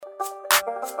Dog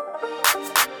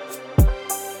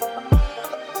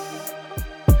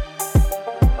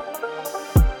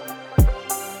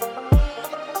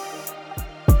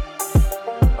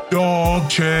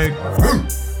check.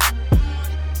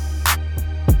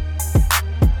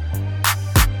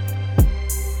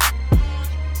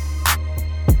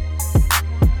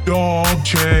 Dog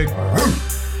check.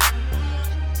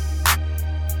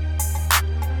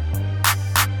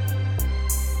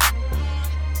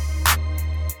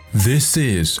 This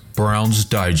is Browns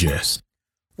Digest.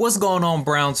 What's going on,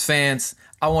 Browns fans?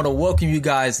 I want to welcome you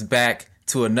guys back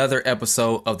to another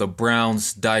episode of the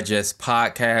Browns Digest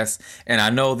podcast. And I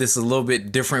know this is a little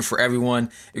bit different for everyone,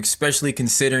 especially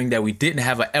considering that we didn't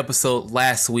have an episode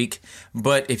last week.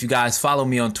 But if you guys follow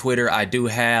me on Twitter, I do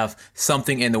have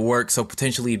something in the works. So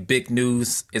potentially big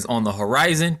news is on the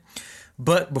horizon.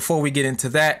 But before we get into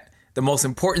that, the most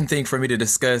important thing for me to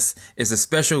discuss is a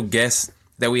special guest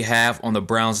that we have on the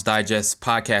Browns Digest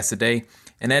podcast today.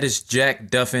 And that is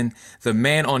Jack Duffin, the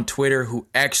man on Twitter who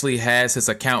actually has his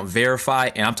account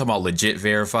verified. And I'm talking about legit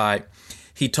verified.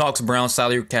 He talks Browns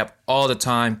salary cap all the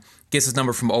time, gets his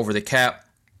number from Over the Cap.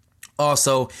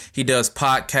 Also, he does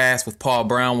podcasts with Paul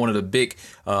Brown, one of the big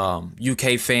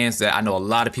UK fans that I know a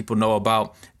lot of people know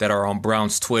about that are on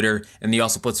Browns Twitter. And he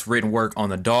also puts written work on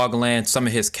the Dogland. Some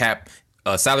of his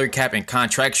salary cap and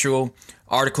contractual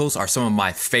articles are some of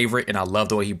my favorite, and I love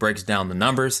the way he breaks down the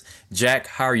numbers. Jack,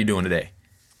 how are you doing today?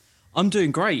 I'm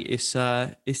doing great. It's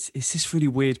this really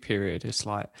weird period. It's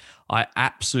like I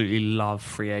absolutely love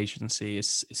free agency.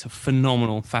 It's a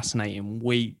phenomenal, fascinating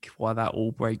week while that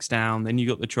all breaks down. Then you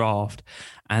got the draft,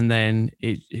 and then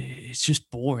it's just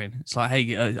boring. It's like,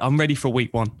 hey, I'm ready for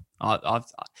week one. I'll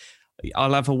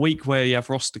have a week where you have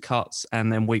roster cuts,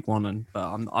 and then week one,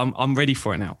 but I'm ready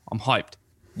for it now. I'm hyped.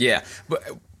 Yeah,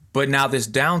 But now this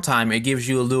downtime, it gives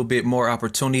you a little bit more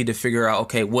opportunity to figure out,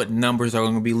 okay, what numbers are we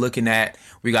going to be looking at?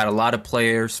 We got a lot of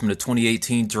players from the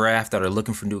 2018 draft that are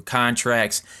looking for new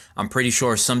contracts. I'm pretty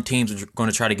sure some teams are going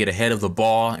to try to get ahead of the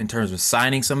ball in terms of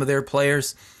signing some of their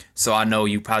players. So I know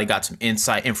you probably got some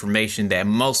inside information that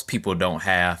most people don't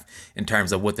have in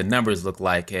terms of what the numbers look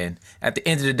like. And at the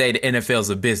end of the day, the NFL is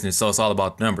a business, so it's all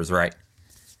about the numbers, right?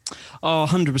 Oh,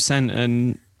 100%.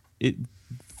 And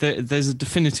there's a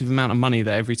definitive amount of money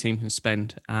that every team can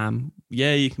spend.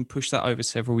 You can push that over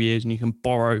several years and you can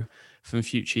borrow from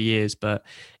future years, but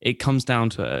it comes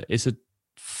down to it's a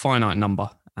finite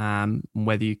number,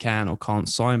 whether you can or can't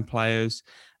sign players.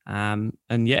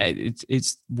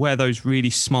 It's where those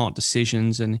really smart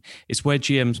decisions, and it's where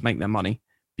GMs make their money,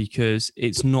 because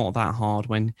it's not that hard.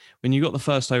 When you got the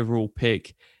first overall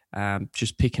pick,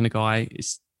 just picking a guy,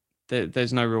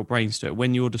 there's no real brains to it.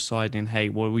 When you're deciding, hey,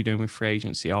 what are we doing with free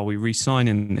agency? Are we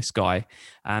re-signing this guy?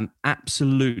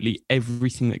 Absolutely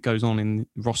everything that goes on in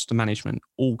roster management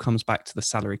all comes back to the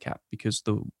salary cap, because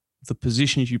the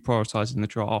positions you prioritize in the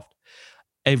draft,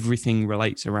 everything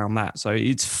relates around that. So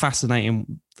it's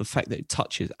fascinating. The fact that it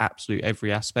touches absolutely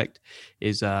every aspect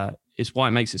is why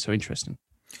it makes it so interesting.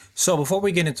 So before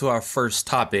we get into our first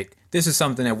topic, this is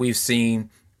something that we've seen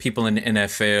people in the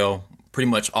NFL, pretty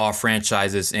much all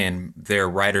franchises and their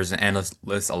writers and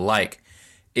analysts alike,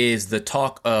 is the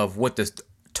talk of what the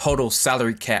total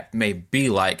salary cap may be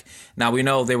like. Now, we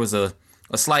know there was a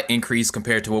slight increase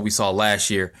compared to what we saw last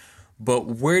year, but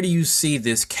where do you see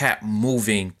this cap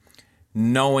moving,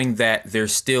 knowing that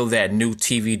there's still that new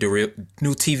TV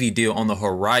deal on the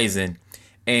horizon?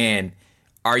 And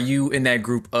are you in that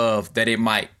group of that it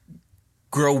might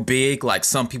grow big like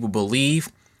some people believe,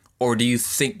 or do you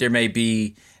think there may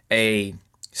be a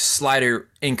slighter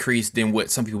increase than what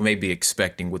some people may be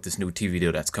expecting with this new TV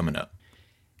deal that's coming up?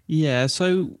 Yeah,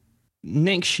 so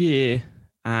next year,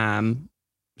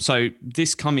 so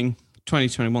this coming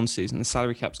 2021 season, the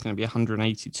salary cap is going to be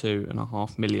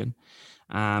 182.5 million.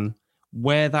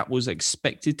 Where that was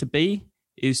expected to be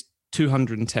is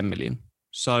 210 million.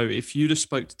 So if you'd have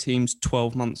spoke to teams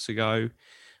 12 months ago,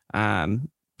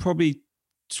 probably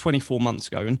 24 months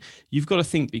ago, and you've got to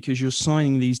think, because you're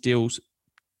signing these deals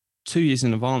 2 years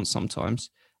in advance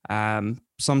sometimes.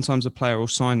 Sometimes a player will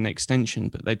sign an extension,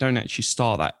 but they don't actually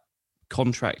start that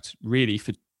contract really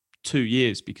for 2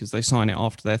 years because they sign it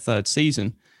after their third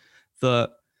season.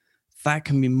 That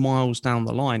can be miles down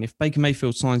the line. If Baker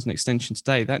Mayfield signs an extension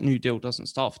today, that new deal doesn't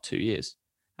start for 2 years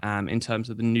in terms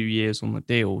of the new years on the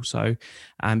deal. So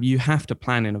you have to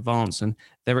plan in advance, and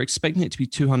they're expecting it to be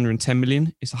 210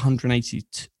 million. It's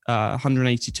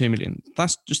 182 million.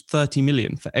 That's just 30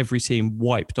 million for every team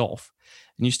wiped off.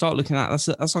 And you start looking at that's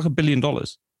like $1 billion.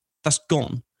 That's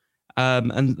gone.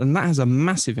 And that has a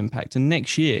massive impact. And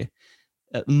next year,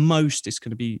 at most, it's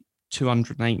going to be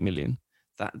 208 million.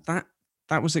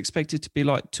 that was expected to be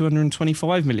like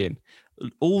 225 million.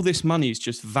 All this money's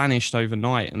just vanished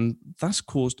overnight, and that's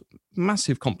caused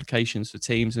massive complications for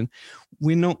teams. And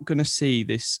we're not going to see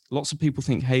this. Lots of people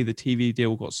think, hey, the TV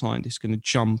deal got signed, it's going to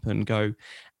jump and go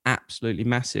absolutely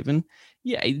massive. And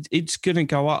yeah, it's going to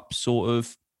go up sort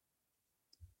of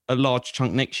a large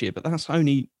chunk next year, but that's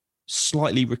only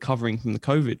slightly recovering from the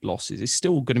COVID losses. It's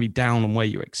still going to be down on where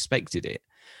you expected it.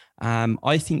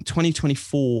 I think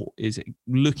 2024 is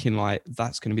looking like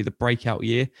that's going to be the breakout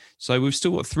year. So we've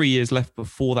still got 3 years left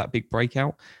before that big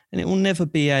breakout, and it will never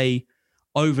be a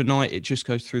overnight it just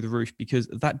goes through the roof, because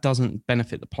that doesn't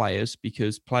benefit the players,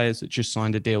 because players that just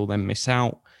signed a deal then miss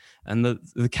out, and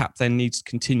the cap then needs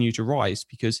to continue to rise,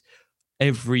 because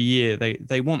every year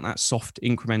they want that soft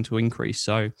incremental increase.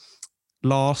 So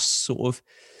last sort of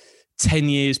 10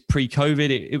 years pre-COVID,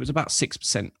 it was about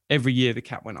 6%. Every year the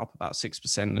cap went up about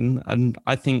 6%. And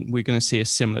I think we're going to see a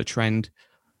similar trend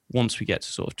once we get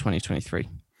to sort of 2023.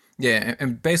 Yeah,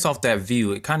 and based off that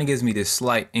view, it kind of gives me this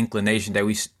slight inclination that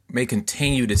we may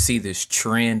continue to see this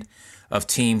trend of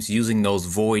teams using those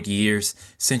void years,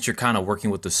 since you're kind of working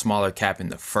with the smaller cap in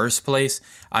the first place.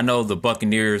 I know the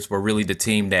Buccaneers were really the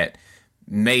team that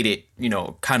made it,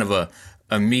 kind of a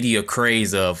media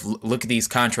craze of look at these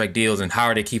contract deals and how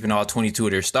are they keeping all 22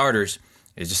 of their starters.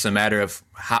 It's just a matter of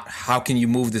how can you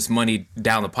move this money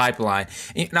down the pipeline.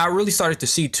 And I really started to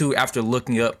see too, after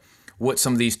looking up what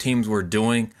some of these teams were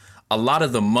doing, a lot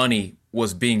of the money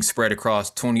was being spread across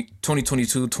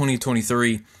 2022,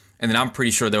 2023. And then I'm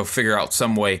pretty sure they'll figure out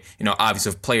some way,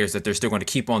 obviously of players that they're still going to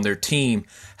keep on their team,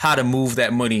 how to move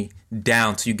that money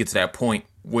down till you get to that point,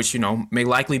 which, may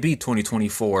likely be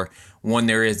 2024, when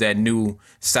there is that new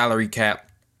salary cap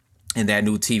and that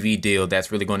new TV deal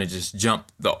that's really going to just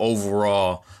jump the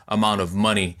overall amount of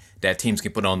money that teams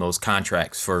can put on those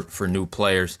contracts for new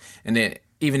players. And then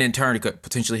even in turn, it could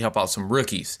potentially help out some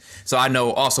rookies. So I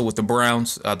know also with the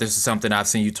Browns, this is something I've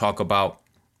seen you talk about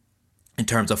in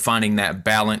terms of finding that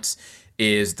balance,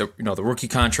 is the rookie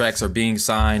contracts are being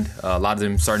signed. A lot of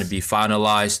them starting to be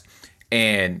finalized,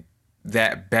 and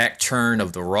that back churn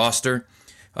of the roster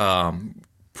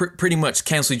pretty much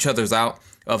cancel each other's out.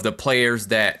 Of the players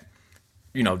that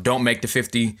don't make the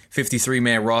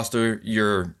 53-man roster,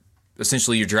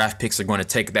 essentially your draft picks are going to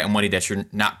take that money that you're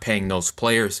not paying those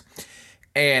players.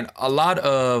 And a lot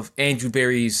of Andrew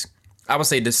Berry's, I would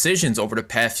say, decisions over the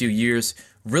past few years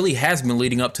really has been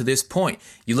leading up to this point.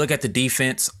 You look at the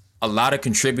defense, a lot of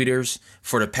contributors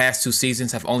for the past 2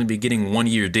 seasons have only been getting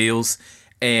 1-year deals,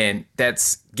 and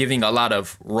that's giving a lot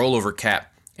of rollover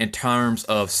cap in terms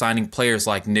of signing players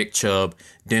like Nick Chubb,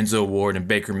 Denzel Ward, and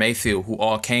Baker Mayfield, who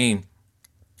all came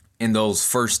in those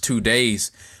first 2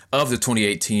 days of the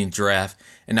 2018 draft.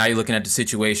 And now you're looking at the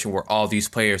situation where all these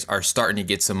players are starting to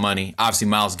get some money. Obviously,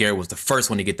 Myles Garrett was the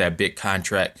first one to get that big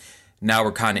contract. Now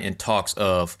we're kind of in talks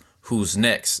of who's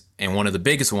next. And one of the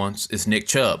biggest ones is Nick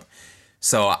Chubb.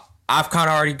 So I've kind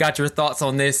of already got your thoughts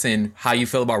on this and how you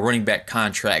feel about running back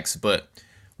contracts. But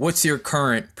what's your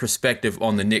current perspective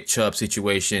on the Nick Chubb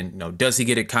situation? Does he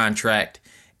get a contract?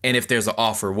 And if there's an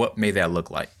offer, what may that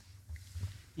look like?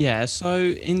 Yeah, so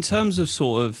in terms of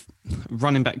sort of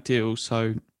running back deals,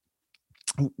 so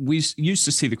we used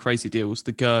to see the crazy deals,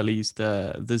 the Gurleys,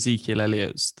 the Ezekiel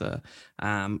Elliott's, the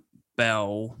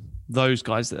Bell, those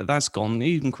guys. That's gone.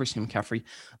 Even Christian McCaffrey,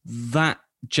 that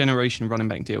generation running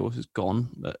back deal has gone.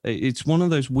 It's one of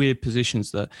those weird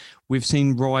positions that we've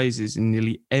seen rises in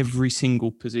nearly every single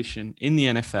position in the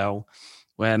NFL,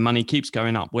 where money keeps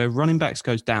going up, where running backs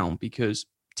goes down because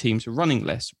teams are running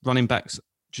less. Running backs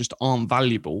just aren't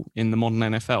valuable in the modern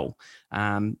NFL.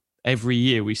 Every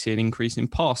year we see an increase in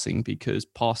passing, because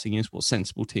passing is what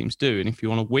sensible teams do. And if you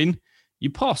want to win,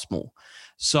 you pass more.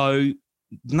 So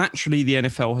naturally, the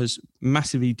NFL has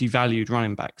massively devalued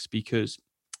running backs, because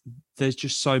there's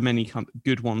just so many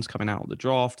good ones coming out of the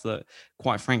draft that,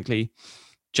 quite frankly,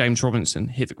 James Robinson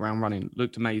hit the ground running,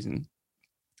 looked amazing.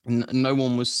 And no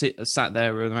one was sat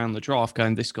there around the draft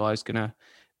going, this guy's going to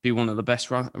be one of the best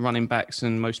running backs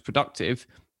and most productive.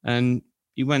 And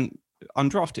he went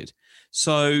undrafted.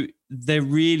 So they're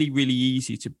really, really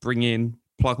easy to bring in,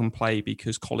 plug and play,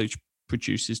 because college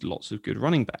produces lots of good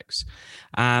running backs.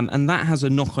 And that has a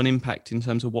knock-on impact in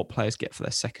terms of what players get for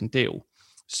their second deal.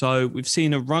 So we've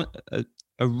seen a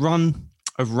run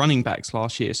of running backs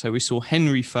last year. So we saw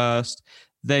Henry first,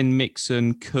 then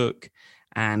Mixon, Cook,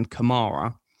 and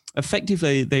Kamara.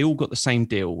 Effectively, they all got the same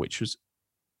deal, which was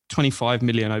 $25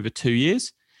 million over 2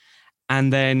 years.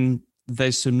 And then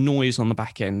there's some noise on the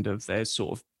back end of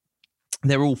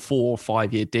they're all 4 or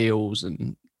 5 year deals,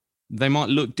 and they might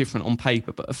look different on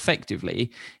paper, but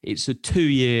effectively it's a 2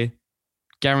 year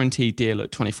guaranteed deal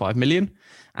at 25 million.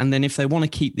 And then if they want to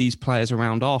keep these players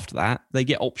around after that, they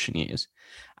get option years.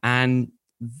 And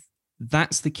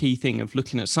that's the key thing of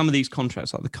looking at some of these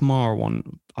contracts, like the Kamara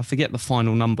one. I forget the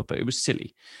final number, but it was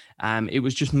silly. It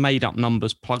was just made up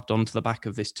numbers plugged onto the back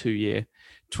of this 2-year,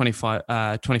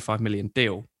 25 million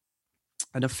deal.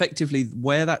 And effectively,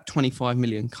 where that 25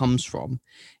 million comes from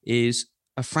is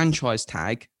a franchise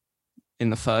tag in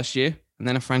the first year, and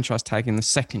then a franchise tag in the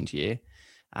second year.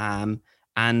 And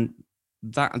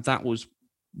that was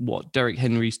what Derrick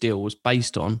Henry's deal was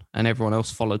based on, and everyone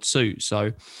else followed suit.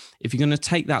 So if you're going to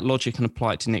take that logic and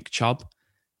apply it to Nick Chubb,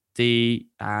 the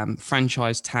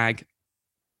franchise tag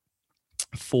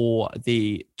for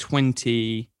the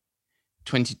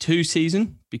 2022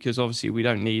 season, because obviously we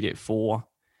don't need it for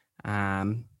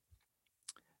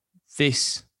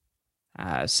this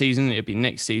season, it'd be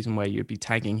next season where you'd be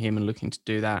tagging him and looking to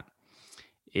do that.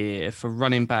 For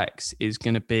running backs is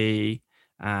going to be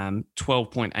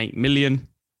 12.8 million.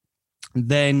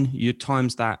 Then you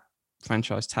times that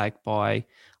franchise tag by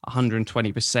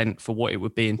 120% for what it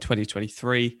would be in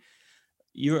 2023.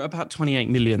 You're at about 28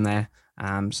 million there.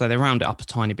 So they round it up a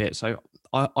tiny bit. So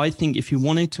I think if you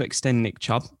wanted to extend Nick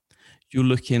Chubb, you're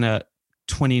looking at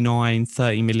 29,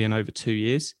 30 million over 2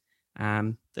 years.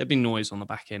 There'd be noise on the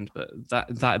back end, but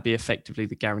that'd be effectively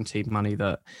the guaranteed money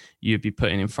that you'd be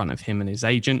putting in front of him and his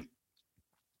agent.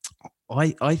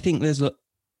 I think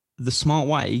the smart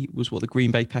way was what the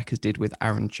Green Bay Packers did with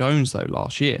Aaron Jones, though,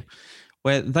 last year,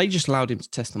 where they just allowed him to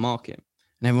test the market.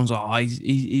 And everyone's like, oh,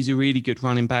 he's a really good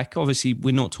running back. Obviously,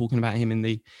 we're not talking about him in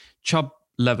the Chubb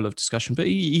level of discussion, but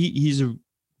he's a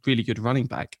really good running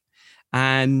back.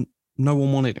 And no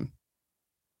one wanted him,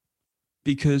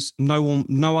 because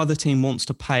no other team wants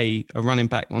to pay a running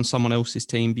back on someone else's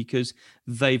team, because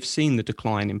they've seen the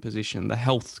decline in position, the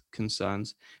health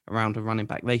concerns around a running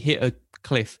back. They hit a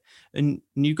cliff. And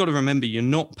you've got to remember, you're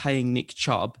not paying Nick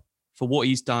Chubb for what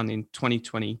he's done in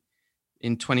 2020,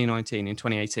 in 2019, in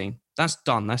 2018. That's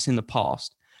done. That's in the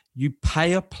past. You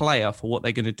pay a player for what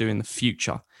they're going to do in the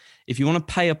future. If you want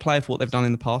to pay a player for what they've done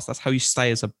in the past, that's how you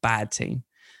stay as a bad team.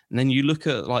 And then you look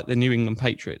at like the New England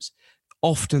Patriots.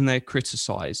 Often they're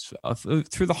criticized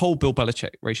through the whole Bill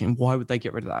Belichick regime. Why would they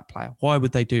get rid of that player? Why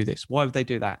would they do this? Why would they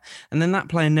do that? And then that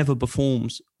player never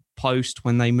performs post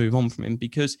when they move on from him,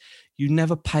 because you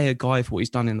never pay a guy for what he's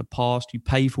done in the past. You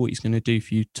pay for what he's going to do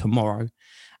for you tomorrow.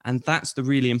 And that's the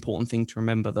really important thing to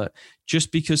remember, that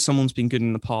just because someone's been good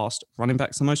in the past, running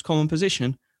back's the most common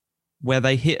position where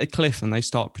they hit a cliff and they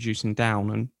start producing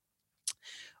down. And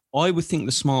I would think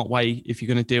the smart way, if you're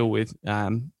going to deal with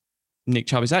Nick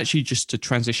Chubb, is actually just to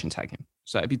transition tag him.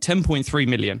 So it'd be 10.3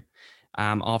 million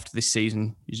after this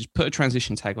season. You just put a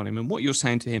transition tag on him. And what you're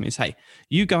saying to him is, hey,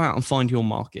 you go out and find your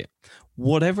market.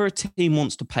 Whatever a team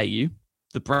wants to pay you,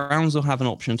 the Browns will have an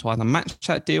option to either match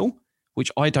that deal,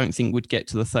 which I don't think would get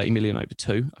to the 30 million over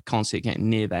 2. I can't see it getting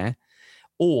near there.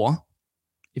 Or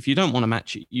if you don't want to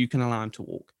match it, you can allow him to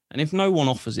walk. And if no one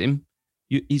offers him,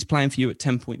 he's playing for you at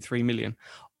 10.3 million.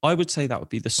 I would say that would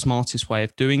be the smartest way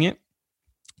of doing it.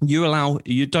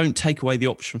 You don't take away the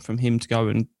option from him to go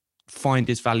and find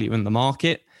his value in the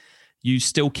market. You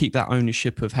still keep that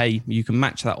ownership of, hey, you can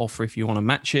match that offer if you want to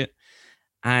match it.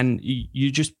 And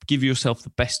you just give yourself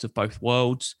the best of both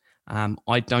worlds.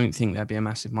 I don't think there'd be a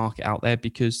massive market out there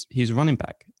because he's a running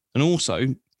back. And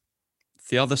also,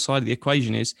 the other side of the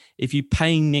equation is, if you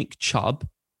pay Nick Chubb,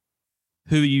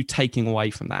 who are you taking away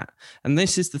from that? And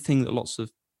this is the thing that lots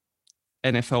of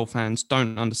NFL fans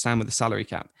don't understand with the salary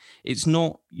cap. It's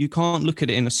not, you can't look at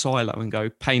it in a silo and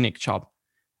go, pay Nick Chubb.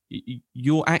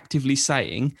 You're actively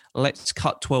saying, let's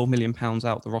cut £12 million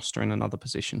out the roster in another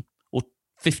position, or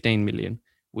 15 million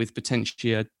with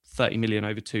potentially a 30 million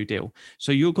over 2 deal.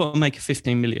 So you've got to make a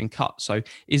 15 million cut. So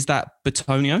is that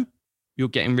Bitonio you're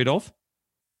getting rid of?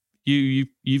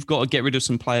 You've got to get rid of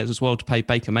some players as well to pay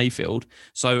Baker Mayfield.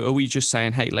 So are we just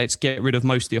saying, hey, let's get rid of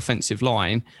most of the offensive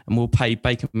line and we'll pay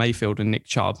Baker Mayfield and Nick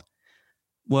Chubb?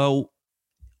 Well,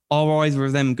 are either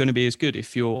of them going to be as good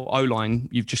if your O-line,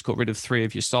 you've just got rid of 3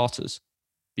 of your starters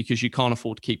because you can't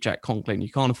afford to keep Jack Conklin,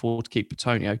 you can't afford to keep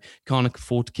Bitonio, you can't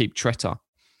afford to keep Tretter?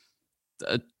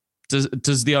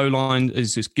 Does the O-line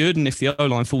is this good? And if the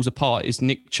O-line falls apart, is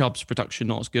Nick Chubb's production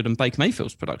not as good and Baker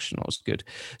Mayfield's production not as good?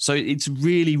 So it's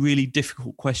really, really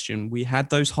difficult question. We had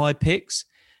those high picks,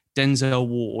 Denzel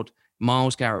Ward,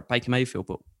 Myles Garrett, Baker Mayfield,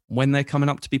 but when they're coming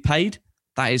up to be paid,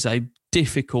 that is a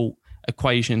difficult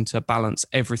equation to balance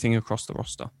everything across the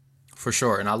roster. For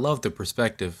sure. And I love the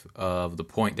perspective of the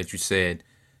point that you said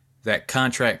that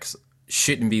contracts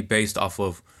shouldn't be based off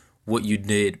of what you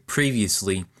did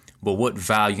previously, but what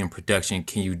value and production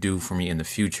can you do for me in the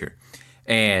future?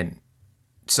 And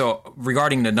So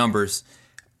regarding the numbers,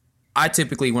 I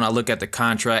typically, when I look at the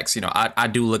contracts, I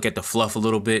do look at the fluff a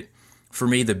little bit. For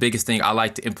me, the biggest thing I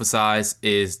like to emphasize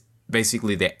is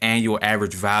basically the annual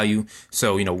average value.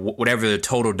 So, whatever the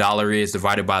total dollar is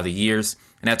divided by the years.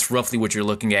 And that's roughly what you're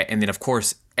looking at. And then, of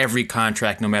course, every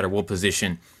contract, no matter what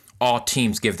position, all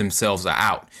teams give themselves an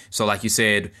out. So like you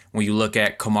said, when you look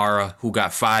at Kamara, who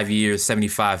got 5 years,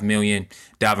 $75 million,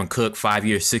 Dalvin Cook, 5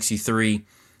 years, 63.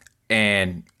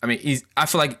 And I mean, I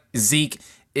feel like Zeke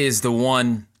is the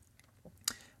one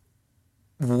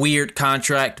weird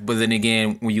contract. But then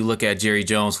again, when you look at Jerry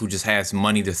Jones, who just has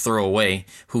money to throw away,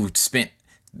 who spent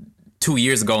 2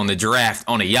 years ago in the draft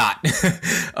on a yacht,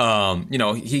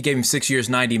 he gave him 6 years,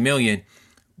 $90 million.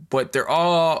 But they're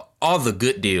all the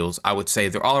good deals, I would say.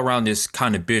 They're all around this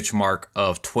kind of benchmark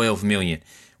of $12 million.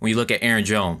 When you look at Aaron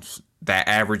Jones, that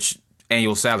average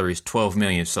annual salary is $12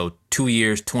 million. So 2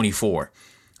 years, 24.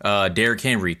 Derrick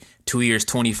Henry, 2 years,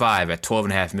 25 at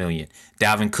 $12.5 million.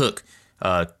 Dalvin Cook,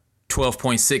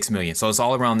 $12.6 million. So it's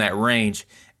all around that range.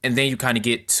 And then you kind of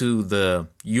get to the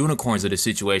unicorns of the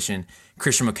situation.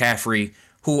 Christian McCaffrey,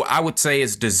 who I would say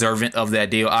is deserving of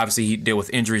that deal. Obviously, he dealt with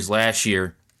injuries last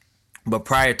year. But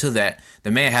prior to that, the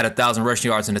man had 1,000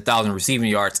 rushing yards and 1,000 receiving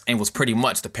yards and was pretty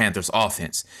much the Panthers'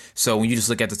 offense. So when you just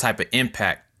look at the type of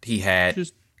impact he had.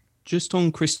 Just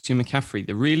on Christian McCaffrey,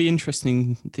 the really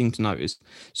interesting thing to note is,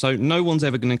 so no one's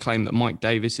ever going to claim that Mike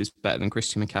Davis is better than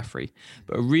Christian McCaffrey.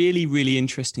 But a really, really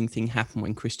interesting thing happened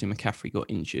when Christian McCaffrey got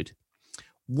injured.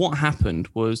 What happened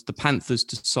was the Panthers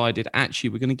decided, actually,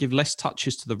 we're going to give less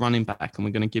touches to the running back and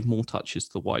we're going to give more touches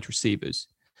to the wide receivers.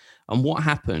 And what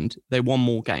happened? They won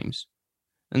more games.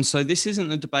 And so this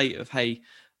isn't a debate of, hey,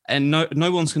 and no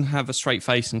one's going to have a straight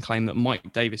face and claim that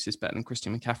Mike Davis is better than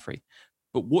Christian McCaffrey.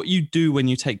 But what you do when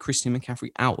you take Christian McCaffrey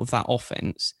out of that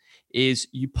offense is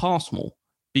you pass more,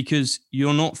 because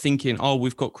you're not thinking, oh,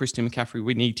 we've got Christian McCaffrey,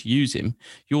 we need to use him.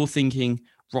 You're thinking,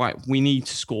 right, we need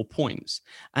to score points.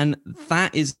 And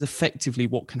that is effectively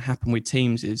what can happen with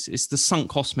teams is it's the sunk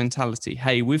cost mentality.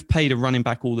 Hey, we've paid a running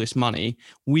back all this money.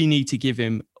 We need to give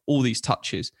him all these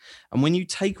touches. And when you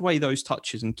take away those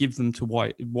touches and give them to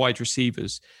wide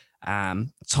receivers,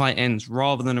 tight ends,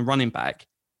 rather than a running back,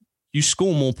 you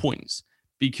score more points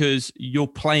because you're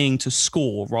playing to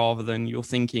score rather than you're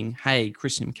thinking, hey,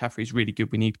 Christian McCaffrey is really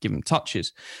good, we need to give him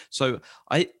touches. So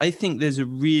I think there's a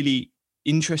really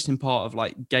interesting part of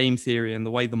like game theory and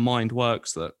the way the mind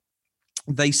works, that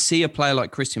they see a player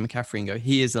like Christian McCaffrey and go,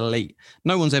 he is elite.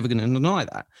 No one's ever going to deny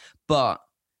that. But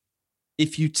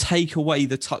if you take away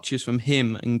the touches from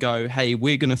him and go, hey,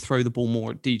 we're going to throw the ball more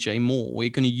at DJ Moore, we're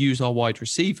going to use our wide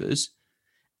receivers,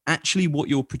 actually what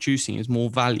you're producing is more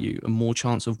value and more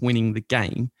chance of winning the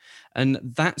game. And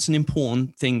that's an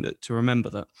important thing to remember,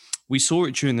 that we saw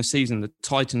it during the season. The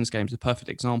Titans game is a perfect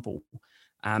example.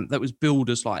 That was billed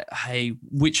as like, hey,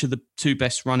 which of the two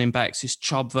best running backs is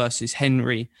Chubb versus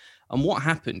Henry? And what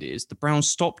happened is the Browns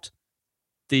stopped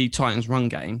the Titans run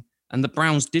game, and the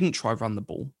Browns didn't try run the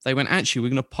ball. They went, actually, we're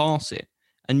going to pass it.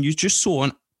 And you just saw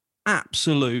an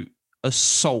absolute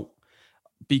assault,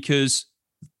 because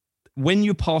when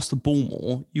you pass the ball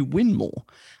more, you win more.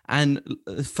 And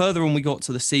the further on we got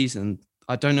to the season,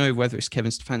 I don't know whether it's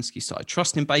Kevin Stefanski started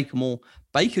trusting Baker more.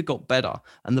 Baker got better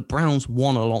and the Browns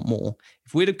won a lot more.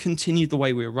 If we'd have continued the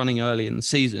way we were running early in the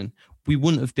season, we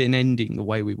wouldn't have been ending the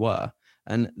way we were.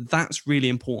 And that's really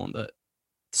important, that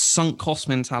sunk cost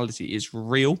mentality is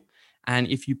real. And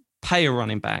if you pay a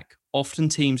running back, often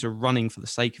teams are running for the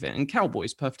sake of it. And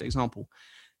Cowboys, perfect example.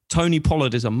 Tony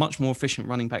Pollard is a much more efficient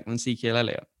running back than Ezekiel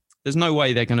Elliott. There's no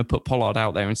way they're going to put Pollard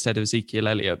out there instead of Ezekiel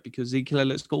Elliott, because Ezekiel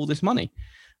Elliott's got all this money.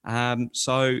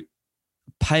 So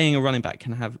paying a running back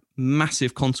can have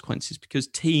massive consequences, because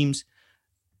teams,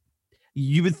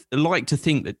 you would like to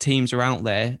think that teams are out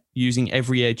there using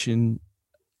every edge in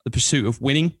the pursuit of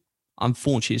winning.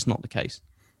 Unfortunately, it's not the case.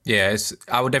 Yeah,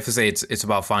 I would definitely say it's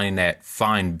about finding that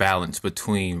fine balance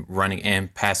between running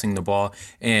and passing the ball.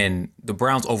 And the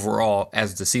Browns overall,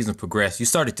 as the season progressed, you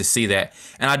started to see that.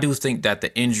 And I do think that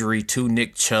the injury to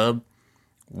Nick Chubb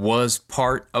was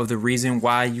part of the reason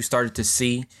why you started to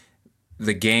see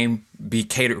the game be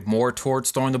catered more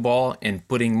towards throwing the ball and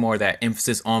putting more of that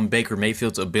emphasis on Baker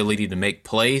Mayfield's ability to make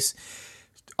plays.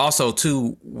 Also,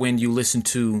 too, when you listen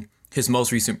to his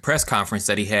most recent press conference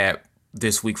that he had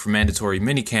this week for mandatory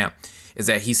minicamp, is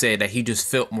that he said that he just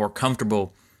felt more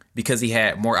comfortable because he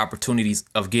had more opportunities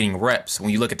of getting reps. When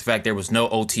you look at the fact there was no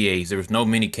OTAs, there was no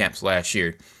minicamps last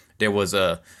year. There was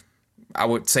I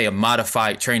would say a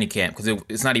modified training camp, because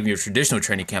it's not even your traditional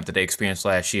training camp that they experienced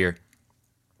last year.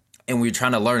 And we're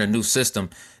trying to learn a new system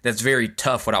that's very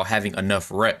tough without having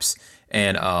enough reps.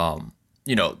 And,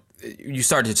 you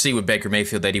started to see with Baker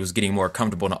Mayfield that he was getting more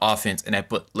comfortable in the offense, and that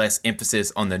put less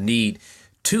emphasis on the need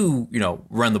to,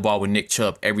 run the ball with Nick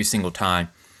Chubb every single time.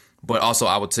 But also,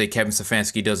 I would say Kevin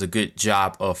Stefanski does a good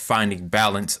job of finding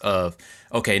balance of,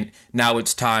 okay, now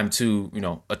it's time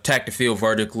to, attack the field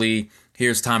vertically.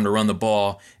 Here's time to run the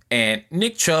ball. And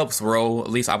Nick Chubb's role, at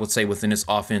least I would say within this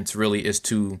offense, really is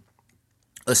to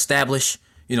establish,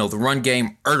 the run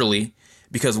game early,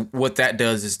 because what that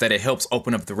does is that it helps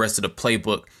open up the rest of the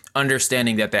playbook,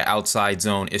 understanding that that outside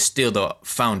zone is still the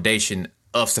foundation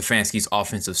of Stefanski's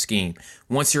offensive scheme.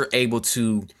 Once you're able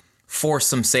to force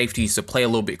some safeties to play a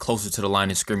little bit closer to the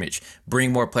line of scrimmage,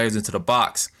 bring more players into the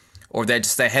box, or that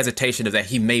hesitation of that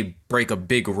he may break a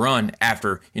big run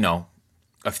after,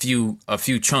 a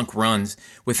few chunk runs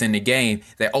within the game,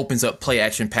 that opens up play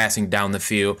action passing down the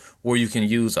field, where you can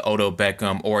use Odell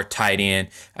Beckham or a tight end.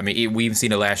 I mean, we even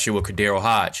seen it last year with Kadero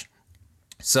Hodge.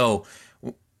 So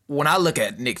when I look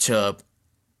at Nick Chubb,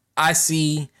 I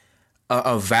see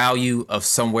a value of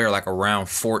somewhere like around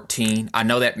 14. I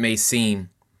know that may seem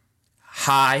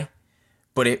high,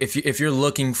 but if you're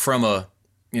looking from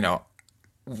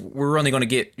we're only going to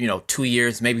get 2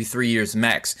 years, maybe 3 years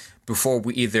max before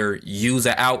we either use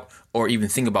it out or even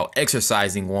think about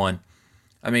exercising one.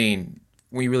 I mean,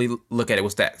 when you really look at it,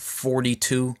 what's that,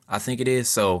 42, I think it is.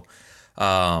 So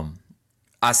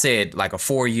I said like a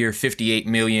 4-year, $58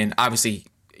 million. Obviously,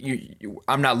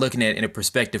 I'm not looking at it in a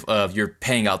perspective of you're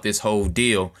paying out this whole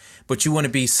deal, but you want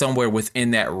to be somewhere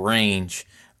within that range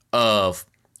of,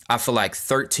 I feel like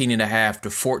 13.5 to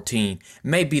 14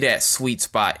 may be that sweet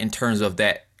spot in terms of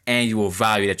that annual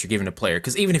value that you're giving a player.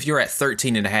 Because even if you're at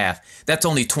 13.5, that's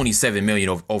only $27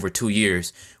 million over 2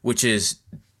 years, which is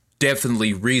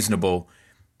definitely reasonable,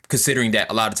 considering that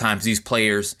a lot of times these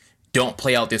players don't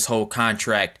play out this whole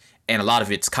contract, and a lot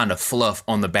of it's kind of fluff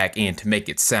on the back end to make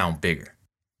it sound bigger.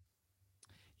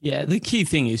 Yeah, the key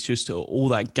thing is just all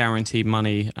that guaranteed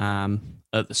money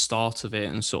at the start of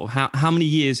it, and sort of how many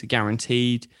years are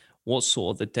guaranteed, what's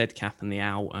sort of the dead cap and the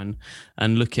out,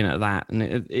 and looking at that. And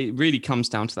it really comes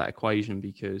down to that equation,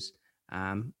 because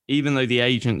even though the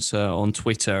agents are on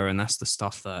Twitter, and that's the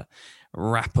stuff that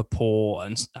Rappaport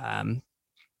and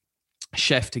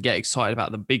Chef to get excited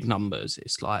about the big numbers,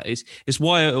 it's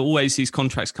why always these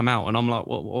contracts come out, and I'm like,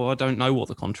 well, I don't know what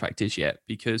the contract is yet,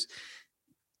 because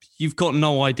you've got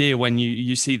no idea when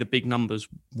you see the big numbers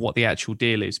what the actual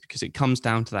deal is, because it comes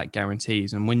down to that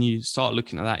guarantees. And when you start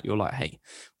looking at that, you're like, hey,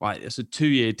 right, it's a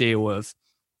 2-year deal of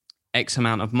X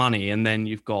amount of money, and then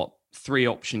you've got 3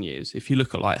 option years. If you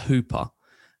look at like Hooper,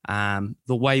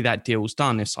 the way that deal's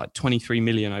done, it's like 23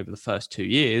 million over the first 2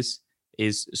 years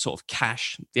is sort of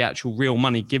cash, the actual real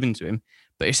money given to him,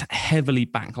 but it's heavily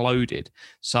backloaded.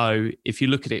 So if you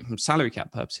look at it from salary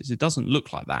cap purposes, it doesn't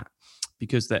look like that,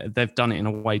 because they've done it in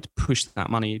a way to push that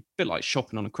money, a bit like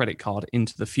shopping on a credit card,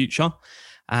 into the future.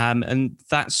 And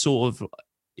that sort of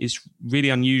is really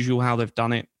unusual how they've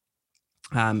done it.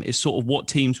 It's sort of what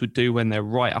teams would do when they're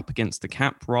right up against the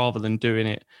cap, rather than doing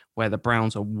it where the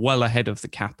Browns are well ahead of the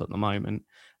cap at the moment.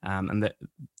 And that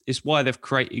it's why they've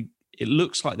created, it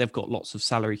looks like they've got lots of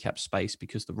salary cap space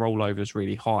because the rollover is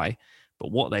really high.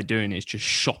 But what they're doing is just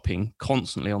shopping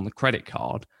constantly on the credit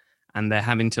card, and they're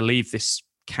having to leave this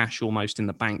cash almost in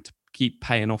the bank to keep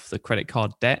paying off the credit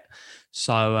card debt.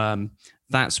 So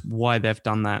that's why they've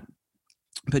done that.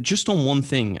 But just on one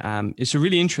thing, it's a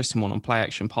really interesting one on play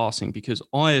action passing, because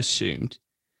I assumed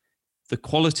the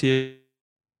quality of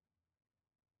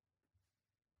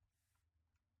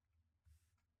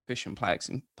efficient play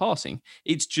action passing,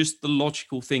 it's just the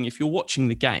logical thing. If you're watching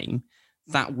the game,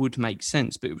 that would make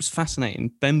sense. But it was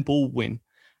fascinating. Ben Baldwin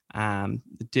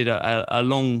did a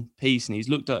long piece, and he's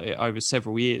looked at it over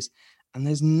several years, and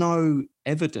there's no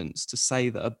evidence to say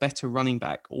that a better running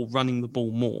back or running the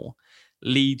ball more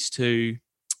leads to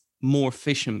more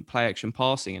efficient play action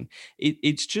passing. And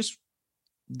it's just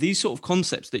these sort of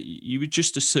concepts that you would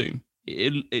just assume.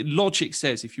 Logic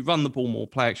says if you run the ball more,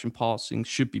 play action passing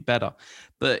should be better,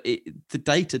 but the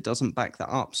data doesn't back that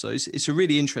up. So it's a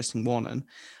really interesting one. And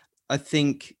I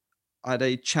think I had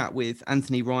a chat with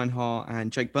Anthony Reinhardt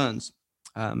and Jake Burns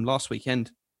last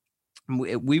weekend. And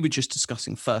we were just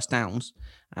discussing first downs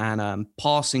and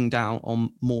passing down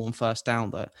on first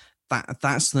down.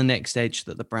 That's the next edge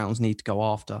that the Browns need to go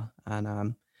after.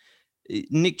 And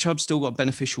Nick Chubb's still got a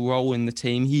beneficial role in the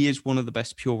team. He is one of the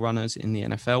best pure runners in the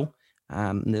NFL.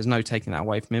 And there's no taking that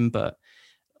away from him. But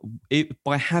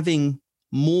by having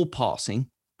more passing,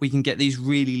 we can get these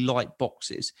really light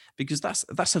boxes, because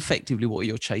that's effectively what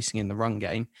you're chasing in the run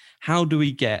game. How do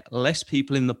we get less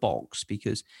people in the box?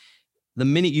 Because the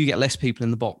minute you get less people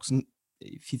in the box,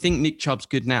 if you think Nick Chubb's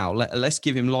good now, let's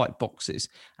give him light boxes,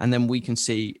 and then we can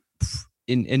see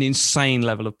in an insane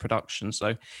level of production.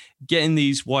 So getting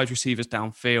these wide receivers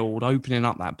downfield, opening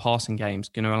up that passing game is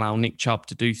going to allow Nick Chubb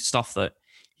to do stuff that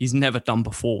he's never done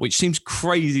before, which seems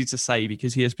crazy to say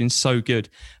because he has been so good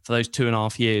for those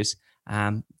 2.5 years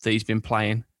that he's been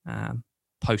playing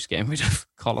post getting rid of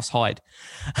Carlos Hyde.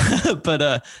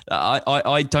 But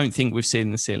I don't think we've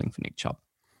seen the ceiling for Nick Chubb.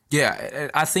 Yeah,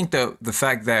 I think the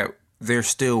fact that there's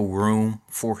still room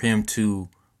for him to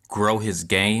grow his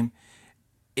game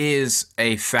is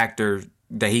a factor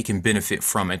that he can benefit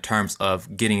from in terms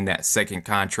of getting that second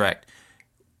contract.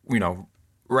 You know,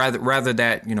 rather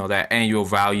that, you know, that annual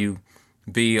value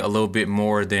be a little bit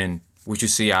more than what you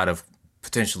see out of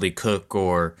potentially Cook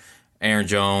or Aaron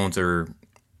Jones or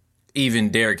even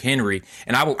Derrick Henry.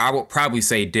 And I would probably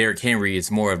say Derrick Henry is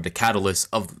more of the catalyst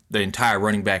of the entire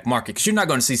running back market, because you're not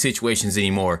going to see situations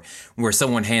anymore where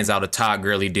someone hands out a Todd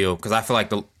Gurley deal, because I feel like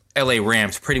the LA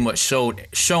Rams pretty much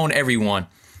shown everyone,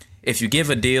 if you give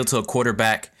a deal to a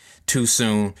quarterback too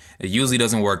soon, it usually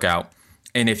doesn't work out.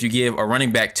 And if you give a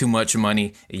running back too much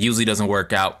money, it usually doesn't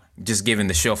work out, just given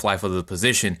the shelf life of the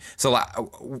position. So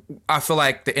I feel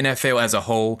like the NFL as a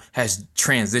whole has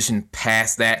transitioned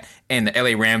past that, and the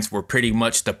LA Rams were pretty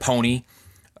much the pony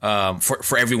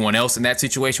for everyone else in that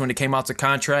situation when it came out to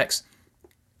contracts.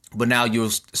 But now you'll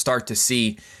start to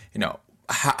see, you know,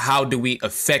 how do we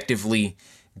effectively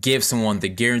give someone the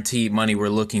guaranteed money we're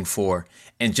looking for,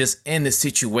 and just in the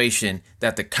situation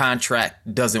that the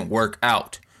contract doesn't work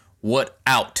out, what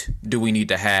out do we need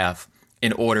to have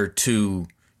in order to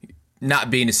not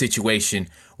be in a situation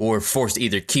where we're forced to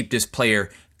either keep this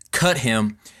player, cut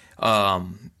him,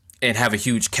 and have a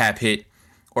huge cap hit,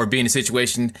 or be in a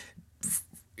situation,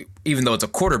 even though it's a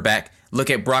quarterback.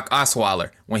 Look at Brock Osweiler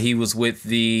when he was with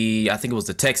I think it was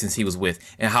the Texans he was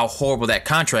with, and how horrible that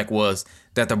contract was,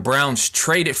 that the Browns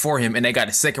traded for him and they got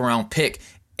a second round pick.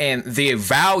 And the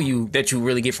value that you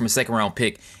really get from a second round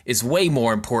pick is way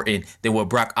more important than what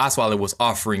Brock Osweiler was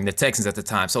offering the Texans at the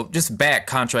time. So just bad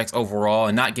contracts overall,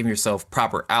 and not giving yourself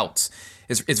proper outs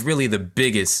is really the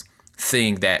biggest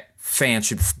thing that fans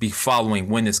should be following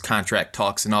when this contract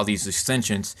talks and all these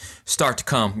extensions start to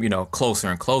come, you know,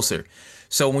 closer and closer.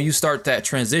 So when you start that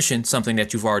transition, something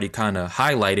that you've already kind of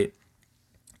highlighted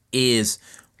is,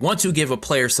 once you give a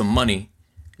player some money,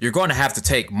 you're going to have to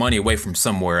take money away from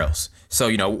somewhere else. So,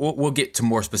 you know, we'll get to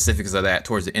more specifics of that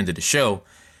towards the end of the show.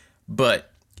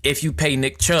 But if you pay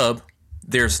Nick Chubb,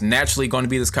 there's naturally going to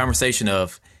be this conversation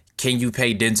of, can you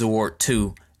pay Denzel Ward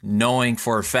too, knowing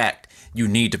for a fact you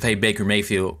need to pay Baker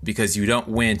Mayfield, because you don't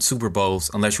win Super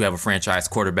Bowls unless you have a franchise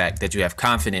quarterback that you have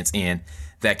confidence in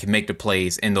that can make the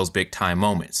plays in those big time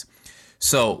moments.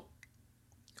 So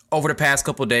over the past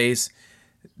couple of days,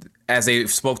 as they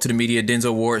spoke to the media,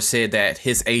 Denzel Ward said that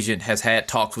his agent has had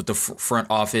talks with the front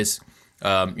office.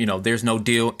 You know, there's no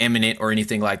deal imminent or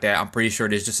anything like that. I'm pretty sure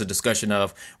there's just a discussion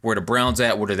of where the Browns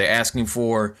at, what are they asking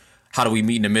for, how do we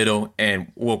meet in the middle,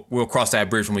 and we'll cross that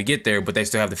bridge when we get there. But they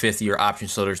still have the 5th-year option,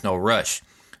 so there's no rush.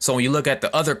 So when you look at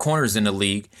the other corners in the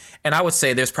league, and I would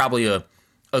say there's probably a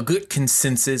good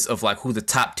consensus of like who the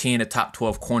top 10 to top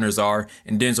 12 corners are,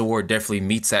 and Denzel Ward definitely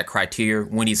meets that criteria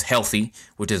when he's healthy,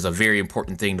 which is a very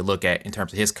important thing to look at in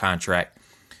terms of his contract.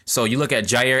 So you look at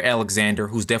Jair Alexander,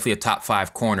 who's definitely a top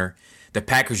 5 corner. The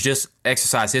Packers just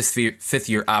exercised his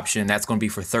 5th-year option. That's going to be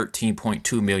for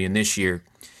 $13.2 million this year.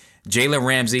 Jalen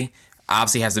Ramsey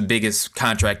obviously has the biggest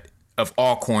contract of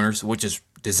all corners, which is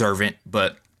deserving,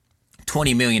 but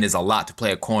 $20 million is a lot to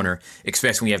play a corner,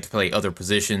 especially when you have to play other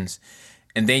positions.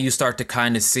 And then you start to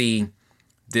kind of see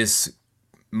this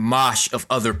mosh of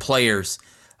other players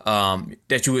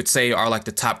that you would say are like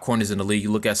the top corners in the league.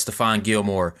 You look at Stephon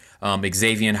Gilmore,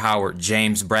 Xavier Howard,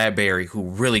 James Bradbury, who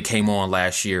really came on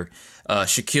last year,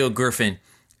 Shaquille Griffin.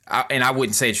 And I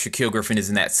wouldn't say Shaquille Griffin is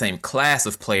in that same class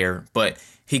of player, but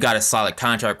he got a solid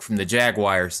contract from the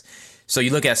Jaguars. So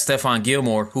you look at Stephon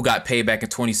Gilmore, who got paid back in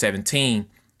 2017.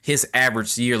 His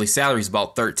average yearly salary is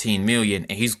about $13 million,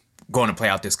 and he's going to play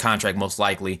out this contract most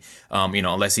likely,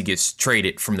 unless he gets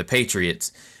traded from the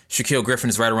Patriots. Shaquille Griffin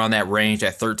is right around that range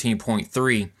at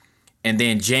 13.3. And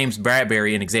then James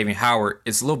Bradbury and Xavier Howard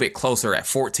is a little bit closer at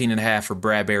 14.5 for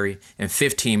Bradbury and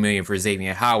 $15 million for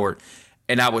Xavier Howard.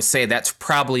 And I would say that's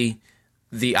probably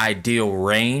the ideal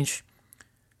range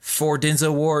for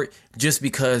Denzel Ward, just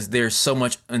because there's so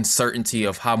much uncertainty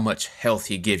of how much health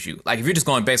he gives you. Like if you're just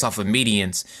going based off of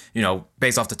medians,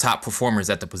 based off the top performers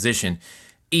at the position,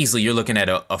 easily you're looking at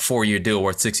a 4-year deal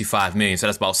worth $65 million. So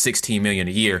that's about $16 million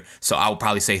a year. So I would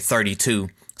probably say 32,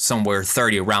 somewhere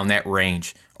 30 around that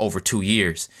range over 2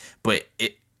 years. But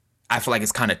I feel like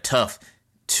it's kind of tough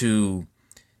to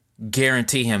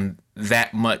guarantee him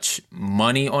that much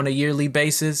money on a yearly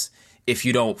basis if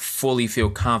you don't fully feel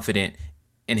confident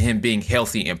in him being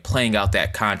healthy and playing out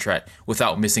that contract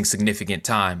without missing significant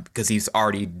time, because he's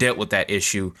already dealt with that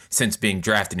issue since being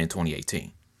drafted in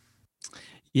 2018.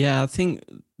 Yeah, I think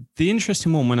the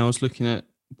interesting one when I was looking at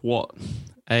what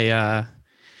a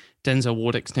Denzel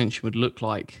Ward extension would look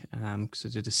like, because I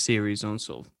did a series on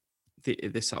sort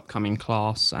of this upcoming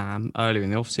class earlier in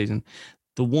the offseason,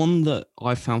 the one that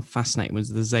I found fascinating was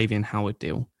the Xavier Howard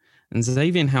deal. And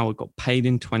Xavier Howard got paid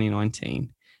in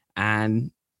 2019,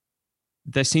 and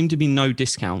there seemed to be no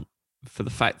discount for the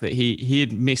fact that he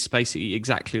had missed basically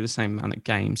exactly the same amount of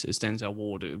games as Denzel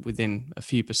Ward, within a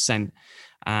few percent.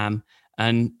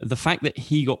 And the fact that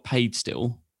he got paid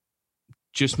still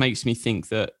just makes me think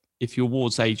that if you're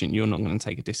Ward's agent, you're not going to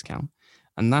take a discount.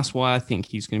 And that's why I think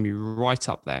he's going to be right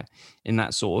up there in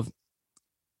that sort of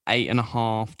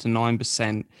 8.5% to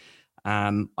 9%.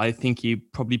 I think he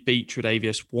probably beat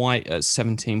Tre'Davious White at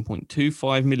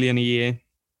 17.25 million a year.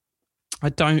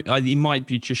 He might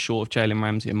be just short of Jalen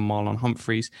Ramsey and Marlon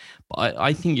Humphreys, but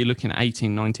I think you're looking at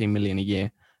 18, 19 million a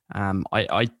year.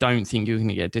 I don't think you're going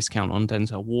to get a discount on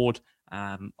Denzel Ward.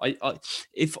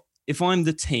 If I'm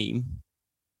the team,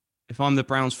 if I'm the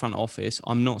Browns front office,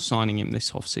 I'm not signing him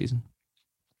this offseason.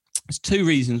 There's two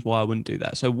reasons why I wouldn't do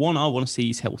that. So one, I want to see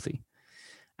he's healthy.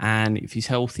 And if he's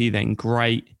healthy, then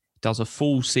great. Does a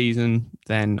full season,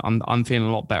 then I'm feeling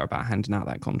a lot better about handing out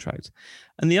that contract.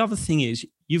 And the other thing is,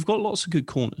 you've got lots of good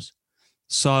corners.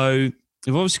 So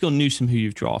you've obviously got Newsome, who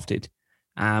you've drafted.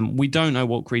 We don't know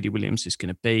what Greedy Williams is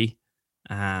going to be.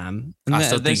 I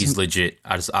still think he's legit.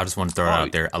 I just want to throw it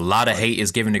out there. A lot of hate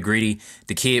is given to Greedy.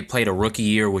 The kid played a rookie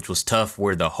year, which was tough,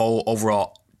 where the whole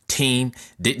overall team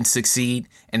didn't succeed,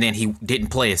 and then he didn't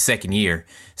play a second year.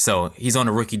 So he's on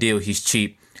a rookie deal. He's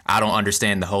cheap. I don't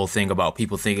understand the whole thing about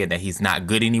people thinking that he's not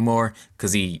good anymore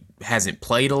because he hasn't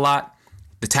played a lot.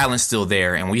 The talent's still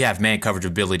there, and we have man coverage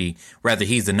ability. Whether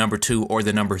he's the number 2 or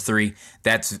the number 3,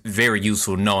 that's very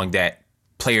useful, knowing that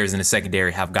players in the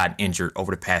secondary have gotten injured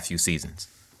over the past few seasons.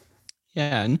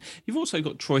 Yeah, and you've also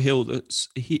got Troy Hill.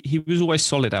 He was always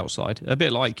solid outside, a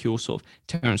bit like your sort of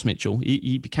Terrence Mitchell.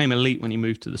 He became elite when he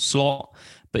moved to the slot,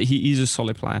 but he's a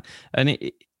solid player. And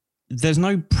there's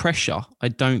no pressure, I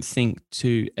don't think,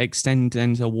 to extend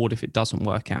Denzel Ward if it doesn't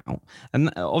work out.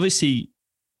 And obviously,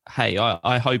 hey,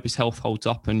 I hope his health holds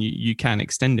up and you can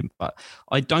extend him. But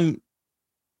I don't,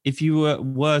 if you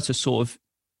were to sort of,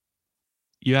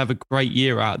 you have a great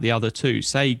year out of the other two,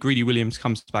 say Greedy Williams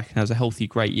comes back and has a healthy,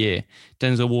 great year,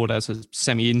 Denzel Ward has a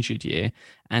semi-injured year,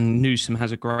 and Newsome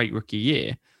has a great rookie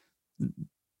year,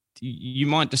 you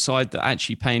might decide that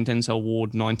actually paying Denzel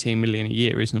Ward $19 million a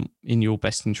year isn't in your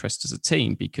best interest as a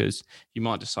team, because you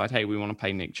might decide, hey, we want to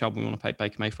pay Nick Chubb, we want to pay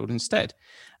Baker Mayfield instead,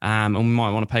 and we might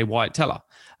want to pay Wyatt Teller.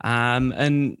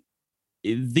 And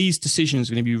these decisions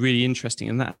are going to be really interesting,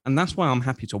 and that's why I'm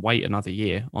happy to wait another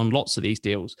year on lots of these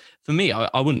deals. For me,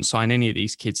 I wouldn't sign any of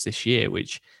these kids this year,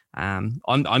 which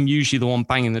I'm usually the one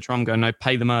banging the drum going, no,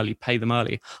 pay them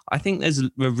early. I think there's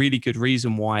a really good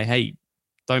reason why, hey,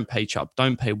 don't pay Chubb,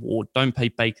 don't pay Ward, don't pay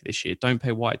Baker this year, don't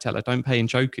pay Wyatt Teller, don't pay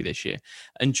Njoku this year.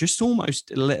 And just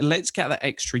almost let's get that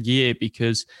extra year,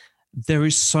 because there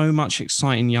is so much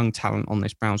exciting young talent on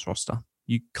this Browns roster.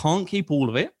 You can't keep all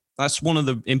of it. That's one of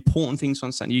the important things to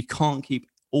understand. You can't keep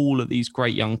all of these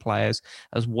great young players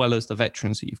as well as the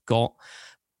veterans that you've got.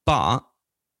 But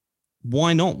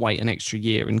why not wait an extra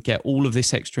year and get all of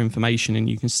this extra information? And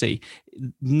you can see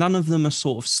none of them are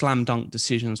sort of slam dunk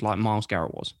decisions like Myles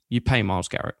Garrett was. You pay Myles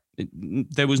Garrett.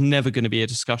 There was never going to be a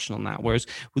discussion on that. Whereas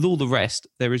with all the rest,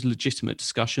 there is legitimate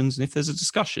discussions. And if there's a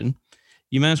discussion,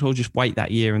 you may as well just wait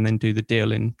that year and then do the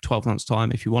deal in 12 months'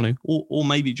 time if you want to, or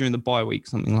maybe during the bye week,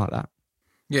 something like that.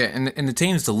 Yeah, and the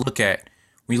teams to look at,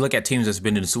 when you look at teams that's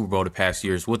been in the Super Bowl the past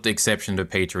years, with the exception of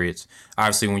the Patriots,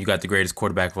 obviously when you got the greatest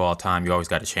quarterback of all time, you always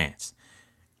got a chance.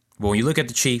 But when you look at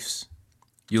the Chiefs,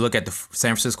 you look at the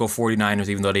San Francisco 49ers,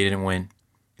 even though they didn't win,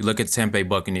 you look at the Tampa Bay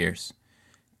Buccaneers,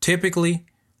 typically,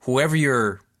 whoever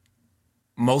your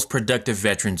most productive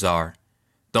veterans are,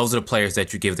 those are the players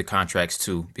that you give the contracts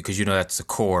to, because you know that's the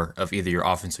core of either your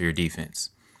offense or your defense.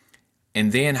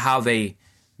 And then how they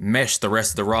mesh the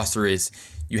rest of the roster is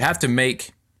you have to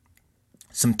make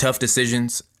some tough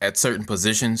decisions at certain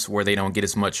positions where they don't get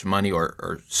as much money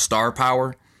or star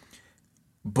power.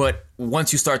 But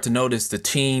once you start to notice the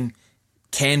team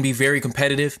can be very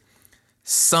competitive,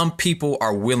 some people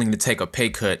are willing to take a pay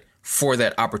cut for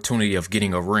that opportunity of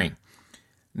getting a ring.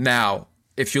 Now,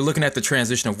 if you're looking at the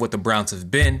transition of what the Browns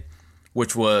have been,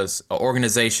 which was an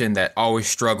organization that always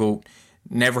struggled,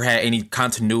 never had any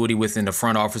continuity within the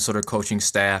front office or the coaching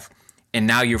staff, And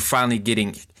now you're finally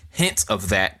getting hints of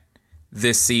that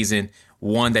this season.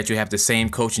 One, that you have the same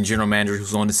coach and general manager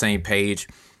who's on the same page.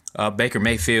 Baker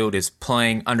Mayfield is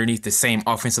playing underneath the same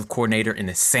offensive coordinator and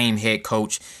the same head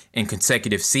coach in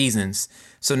consecutive seasons.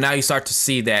 So now you start to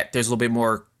see that there's a little bit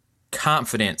more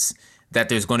confidence that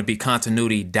there's going to be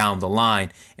continuity down the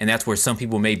line. And that's where some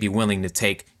people may be willing to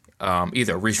take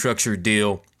either a restructured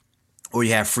deal, or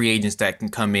you have free agents that can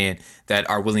come in that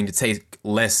are willing to take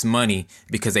less money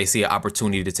because they see an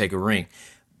opportunity to take a ring.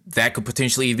 That could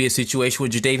potentially be a situation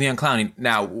with Jadeveon Clowney.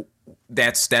 Now,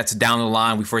 that's down the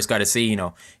line. We first got to see,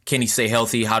 can he stay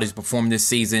healthy? How does he perform this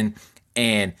season?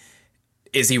 And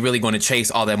is he really going to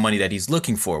chase all that money that he's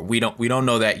looking for? We don't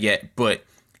know that yet, but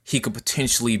he could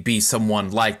potentially be someone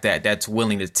like that that's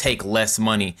willing to take less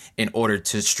money in order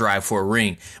to strive for a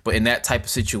ring. But in that type of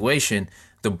situation,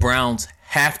 the Browns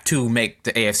have to make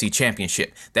the AFC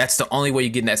Championship. That's the only way you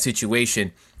get in that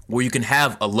situation where you can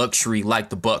have a luxury like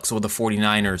the Bucs or the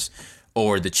 49ers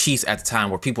or the Chiefs at the time,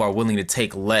 where people are willing to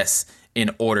take less in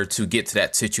order to get to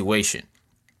that situation.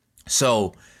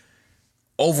 So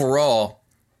overall,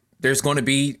 there's going to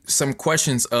be some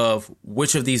questions of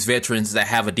which of these veterans that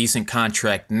have a decent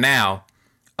contract now,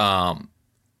 are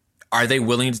they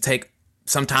willing to take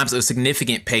sometimes a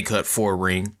significant pay cut for a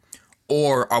ring,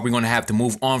 or are we going to have to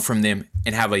move on from them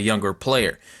and have a younger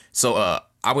player? So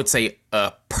I would say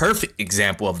a perfect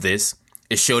example of this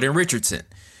is Sheldon Richardson.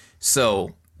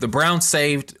 So the Browns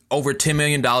saved over $10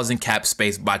 million in cap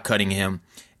space by cutting him,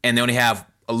 and they only have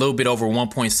a little bit over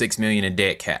 $1.6 million in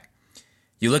dead cap.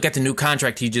 You look at the new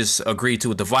contract he just agreed to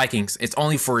with the Vikings, it's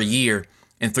only for a year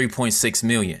and $3.6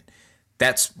 million.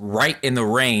 That's right in the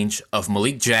range of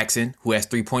Malik Jackson, who has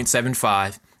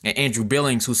 $3.75, and Andrew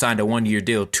Billings, who signed a one-year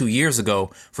deal 2 years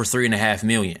ago for $3.5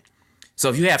 million. So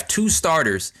if you have two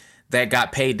starters that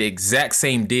got paid the exact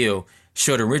same deal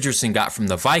Sheldon Richardson got from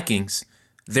the Vikings,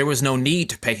 there was no need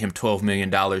to pay him $12 million,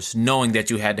 knowing that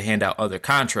you had to hand out other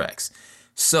contracts.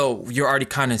 So you're already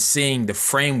kind of seeing the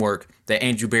framework that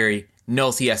Andrew Berry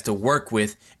knows he has to work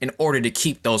with in order to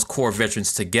keep those core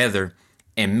veterans together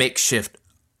and makeshift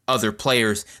other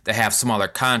players that have smaller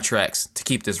contracts to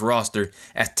keep this roster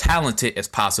as talented as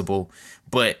possible,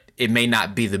 but it may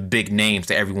not be the big names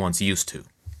that everyone's used to.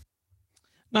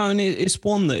 No, and it's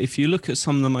one that if you look at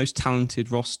some of the most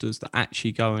talented rosters that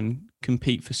actually go and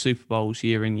compete for Super Bowls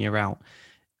year in, year out,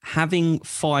 having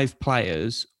 5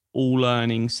 players all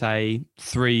earning, say,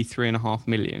 3.5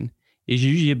 million is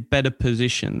usually a better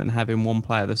position than having one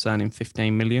player that's earning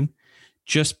 15 million,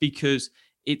 just because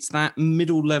it's that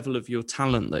middle level of your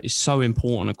talent that is so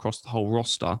important across the whole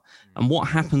roster. And what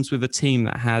happens with a team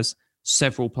that has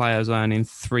several players earning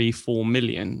 3-4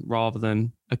 million rather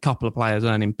than a couple of players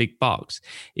earning big bucks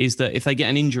is that if they get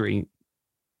an injury,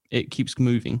 it keeps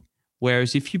moving.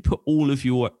 Whereas if you put all of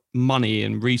your money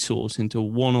and resource into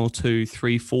 1 or 2,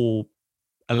 3, 4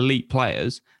 elite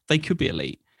players, they could be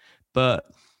elite. But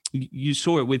you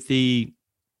saw it with the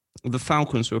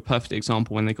Falcons were a perfect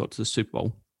example when they got to the Super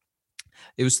Bowl.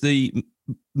 It was the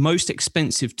most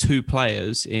expensive 2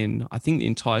 players in, I think, the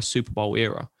entire Super Bowl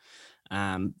era.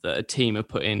 That a team have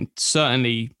put in,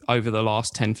 certainly over the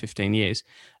last 10, 15 years.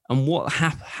 And what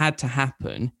had to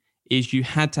happen is you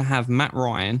had to have Matt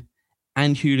Ryan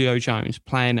and Julio Jones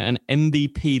playing at an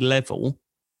MVP level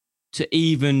to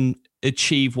even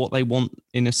achieve what they want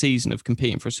in a season of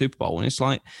competing for a Super Bowl. And it's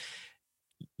like,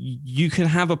 you can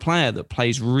have a player that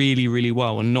plays really, really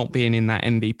well and not being in that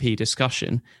MVP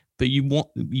discussion, but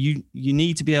you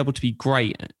need to be able to be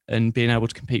great and being able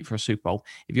to compete for a Super Bowl.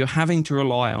 If you're having to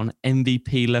rely on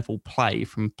MVP level play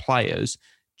from players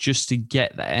just to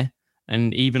get there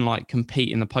and even like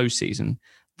compete in the postseason,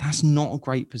 that's not a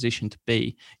great position to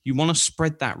be. You want to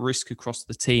spread that risk across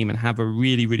the team and have a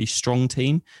really, really strong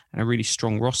team and a really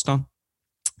strong roster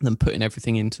than putting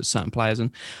everything into certain players. And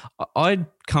I'd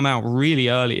come out really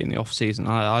early in the offseason.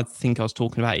 I think I was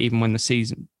talking about even when the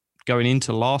season going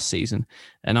into last season,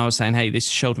 and I was saying, hey, this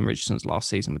is Sheldon Richardson's last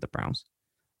season with the Browns.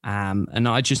 And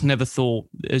I just never thought,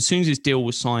 as soon as his deal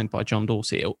was signed by John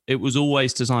Dorsey, it was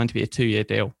always designed to be a 2-year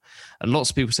deal. And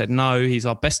lots of people said, no, he's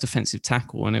our best defensive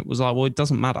tackle. And it was like, well, it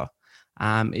doesn't matter.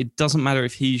 It doesn't matter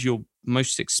if he's your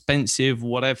most expensive,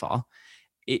 whatever.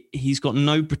 He's got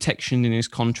no protection in his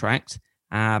contract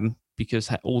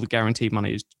because all the guaranteed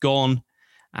money is gone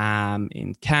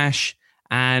in cash.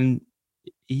 And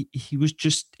he was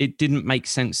just, it didn't make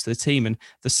sense to the team. And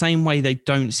the same way they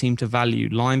don't seem to value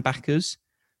linebackers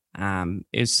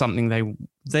is something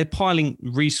they're piling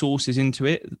resources into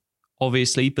it,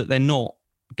 obviously, but they're not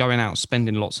going out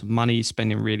spending lots of money,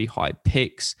 spending really high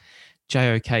picks.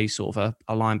 JOK sort of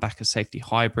a linebacker safety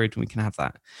hybrid. We can have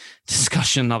that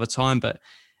discussion another time, but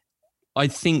I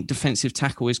think defensive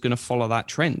tackle is going to follow that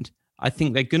trend. I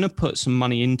think they're going to put some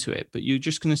money into it, but you're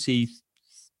just going to see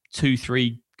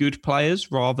 2-3 good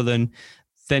players rather than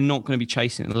they're not going to be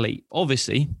chasing elite.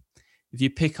 Obviously, if you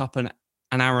pick up an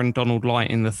Aaron Donald Light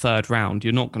in the third round,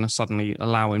 you're not going to suddenly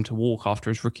allow him to walk after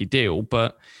his rookie deal,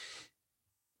 but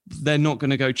they're not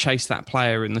going to go chase that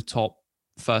player in the top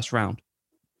first round.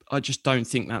 I just don't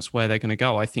think that's where they're going to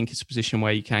go. I think it's a position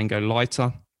where you can go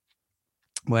lighter,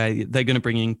 where they're going to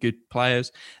bring in good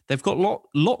players. They've got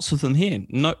lots of them here.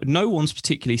 No one's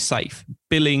particularly safe.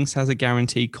 Billings has a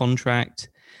guaranteed contract.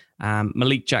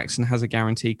 Malik Jackson has a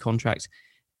guaranteed contract.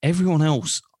 Everyone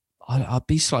else, I'd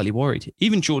be slightly worried.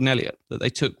 Even Jordan Elliott, that they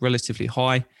took relatively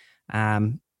high.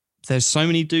 There's so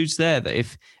many dudes there that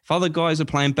if other guys are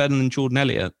playing better than Jordan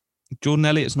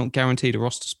Elliott's not guaranteed a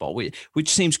roster spot, which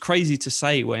seems crazy to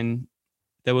say when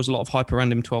there was a lot of hype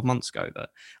around him 12 months ago. That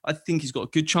I think he's got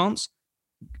a good chance.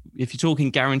 If you're talking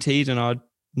guaranteed, and I'm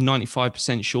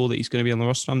 95% sure that he's going to be on the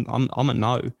roster, I'm a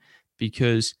no,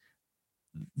 because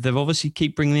they've obviously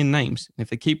keep bringing in names. If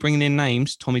they keep bringing in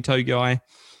names, Tommy Togiai,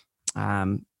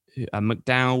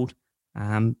 McDowd,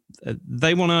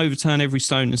 they want to overturn every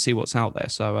stone and see what's out there.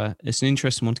 So it's an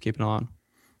interesting one to keep an eye on.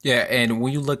 Yeah, and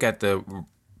when you look at the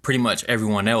pretty much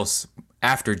everyone else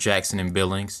after Jackson and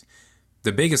Billings,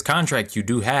 the biggest contract you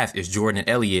do have is Jordan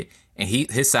Elliott, and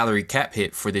his salary cap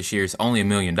hit for this year is only $1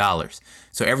 million.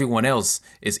 So everyone else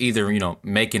is either,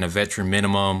 making a veteran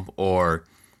minimum, or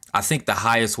I think the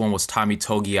highest one was Tommy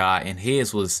Togiai, and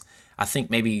his was, I think,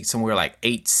 maybe somewhere like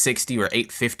 $860 or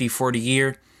 $850 for the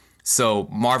year. So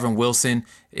Marvin Wilson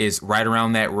is right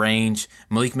around that range.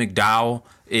 Malik McDowell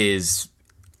is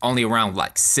only around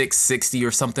like $660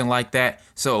 or something like that.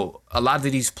 So a lot of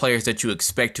these players that you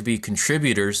expect to be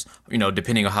contributors,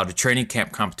 depending on how the training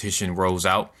camp competition rolls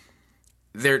out,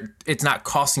 it's not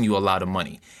costing you a lot of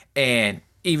money. And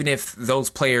even if those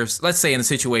players, let's say in a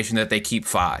situation that they keep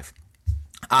 5,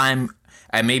 I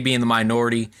may be in the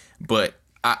minority, but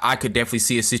I could definitely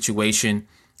see a situation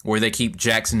where they keep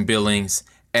Jackson, Billings,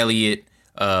 Elliott,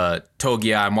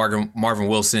 Togiai, Marvin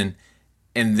Wilson,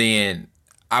 and then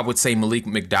I would say Malik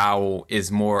McDowell is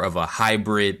more of a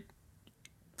hybrid,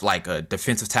 like a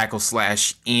defensive tackle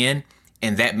 / end,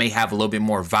 and that may have a little bit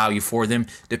more value for them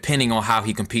depending on how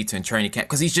he competes in training camp,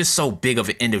 because he's just so big of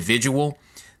an individual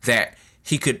that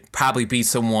he could probably be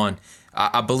someone.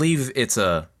 I believe it's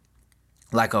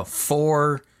like a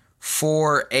 4A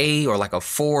or like a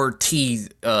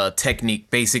 4T technique,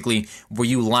 basically, where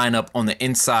you line up on the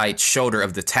inside shoulder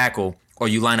of the tackle, or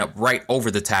you line up right over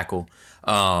the tackle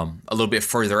a little bit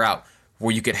further out,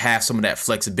 where you could have some of that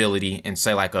flexibility and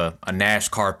say like a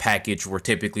NASCAR package, where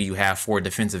typically you have 4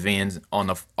 defensive ends on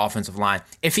the offensive line.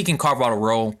 If he can carve out a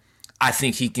role, I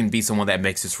think he can be someone that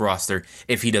makes this roster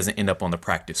if he doesn't end up on the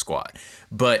practice squad.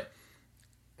 But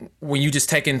when you just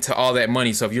take into all that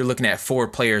money, so if you're looking at 4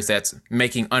 players that's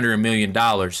making under $1 million,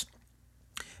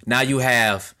 now you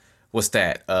have, what's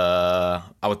that? I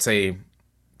would say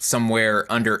somewhere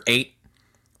under 8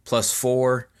 plus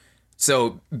 4.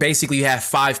 So basically you have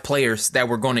 5 players that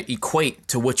were going to equate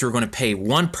to what you're going to pay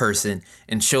one person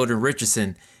in Sheldon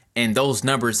Richardson. And those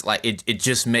numbers, like it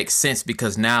just makes sense,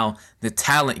 because now the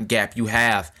talent gap you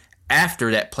have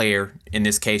after that player, in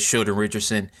this case Sheldon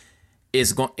Richardson,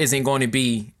 isn't going to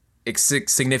be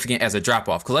significant as a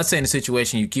drop-off. Because let's say in a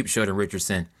situation you keep Sheldon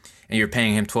Richardson and you're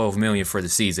paying him $12 million for the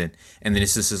season, and then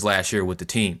this is his last year with the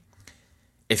team.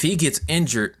 If he gets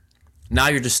injured, now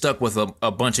you're just stuck with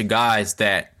a bunch of guys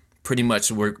that pretty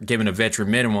much were given a veteran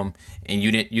minimum, and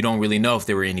you don't really know if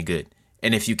they were any good.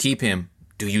 And if you keep him,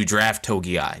 do you draft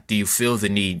Togiai? Do you feel the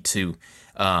need to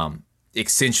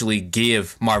essentially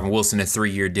give Marvin Wilson a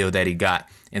 3-year deal that he got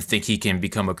and think he can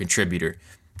become a contributor?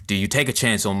 Do you take a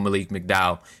chance on Malik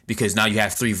McDowell, because now you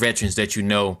have 3 veterans that you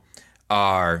know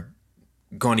are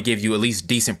going to give you at least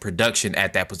decent production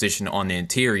at that position on the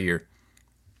interior?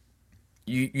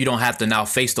 You don't have to now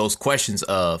face those questions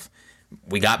of,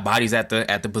 we got bodies at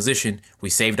the position, we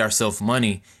saved ourselves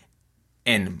money,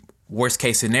 and worst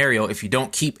case scenario, if you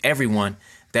don't keep everyone,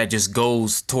 that just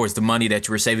goes towards the money that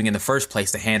you were saving in the first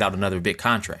place to hand out another big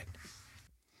contract.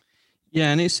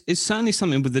 Yeah, and it's certainly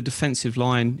something with the defensive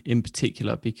line in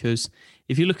particular, because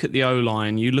if you look at the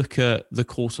O-line, you look at the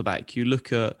quarterback, you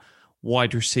look at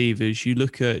wide receivers, you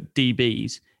look at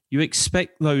DBs, you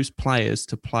expect those players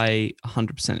to play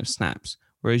 100% of snaps.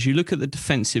 Whereas you look at the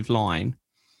defensive line,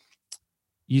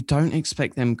 you don't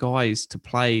expect them guys to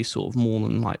play sort of more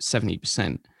than like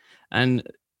 70%. And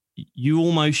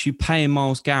you pay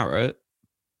Myles Garrett,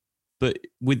 but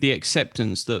with the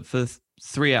acceptance that for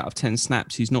 3 out of 10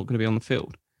 snaps, he's not going to be on the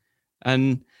field.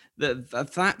 And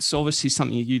that's obviously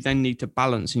something you then need to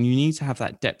balance, and you need to have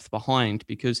that depth behind,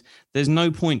 because there's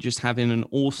no point just having an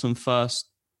awesome first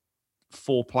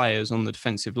 4 players on the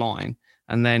defensive line,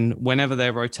 and then whenever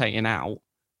they're rotating out,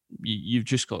 you've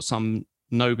just got some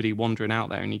nobody wandering out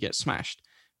there and you get smashed.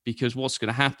 Because what's going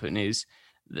to happen is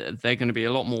they're going to be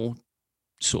a lot more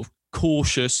sort of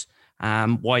cautious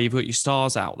while you've got your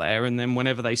stars out there, and then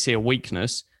whenever they see a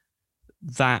weakness,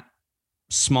 that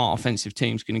smart offensive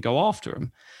team's going to go after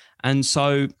them. And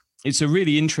so it's a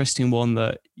really interesting one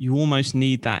that you almost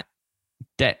need that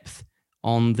depth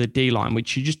on the D-line,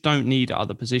 which you just don't need at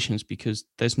other positions because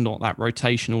there's not that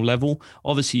rotational level.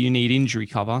 Obviously, you need injury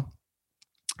cover,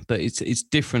 but it's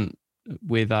different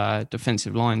with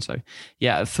defensive line. So,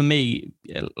 yeah, for me,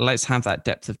 let's have that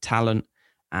depth of talent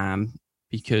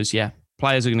because,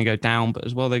 players are going to go down, but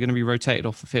as well, they're going to be rotated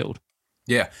off the field.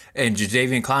 Yeah, and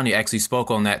Jadeveon Clowney actually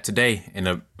spoke on that today in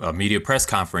a media press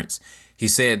conference. He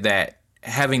said that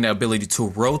having the ability to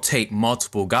rotate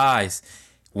multiple guys,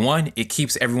 one, it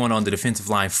keeps everyone on the defensive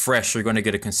line fresh. You're going to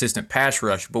get a consistent pass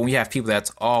rush. But when you have people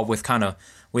that's all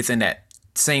within that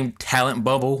same talent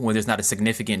bubble where there's not a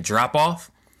significant drop off,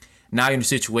 now you're in a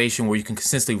situation where you can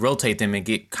consistently rotate them and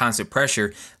get constant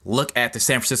pressure. Look at the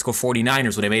San Francisco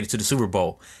 49ers when they made it to the Super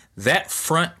Bowl. That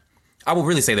front, I would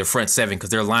really say their front 7 because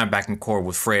their linebacking core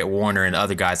with Fred Warner and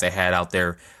other guys they had out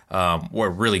there were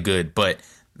really good. But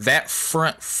that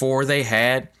front 4 they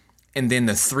had, and then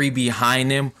the 3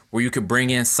 behind them where you could bring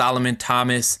in Solomon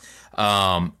Thomas,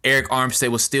 Eric Armstead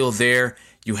was still there.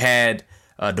 You had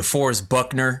DeForest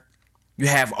Buckner. You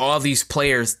have all these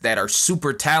players that are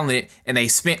super talented, and they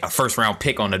spent a first-round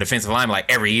pick on the defensive line like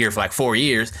every year for like 4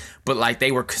 years. But like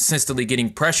they were consistently getting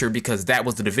pressure because that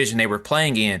was the division they were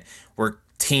playing in, where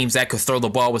teams that could throw the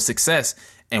ball with success.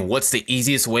 And what's the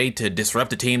easiest way to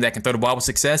disrupt a team that can throw the ball with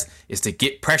success is to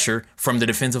get pressure from the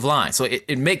defensive line. So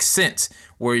it makes sense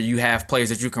where you have players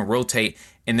that you can rotate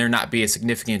and there not be a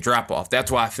significant drop-off. That's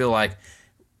why I feel like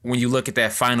when you look at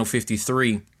that final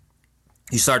 53,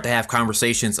 you start to have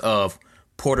conversations of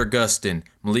Porter Gustin,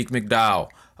 Malik McDowell,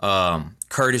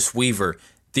 Curtis Weaver.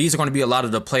 These are going to be a lot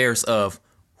of the players of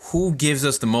who gives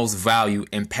us the most value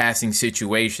in passing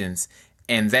situations,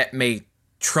 and that may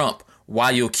trump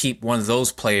why you'll keep one of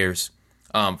those players,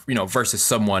 versus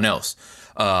someone else.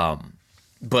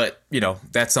 But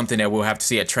that's something that we'll have to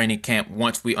see at training camp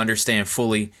once we understand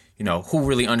fully, who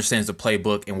really understands the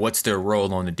playbook and what's their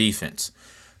role on the defense.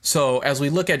 So as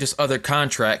we look at just other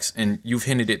contracts, and you've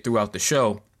hinted it throughout the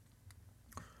show,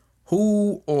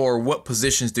 who or what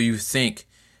positions do you think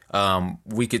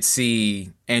we could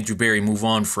see Andrew Berry move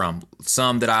on from?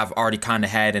 Some that I've already kind of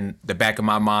had in the back of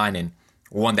my mind, and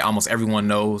one that almost everyone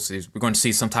knows is we're going to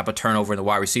see some type of turnover in the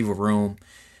wide receiver room.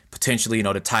 Potentially,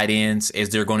 the tight ends. Is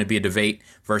there going to be a debate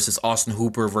versus Austin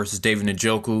Hooper versus David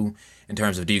Njoku in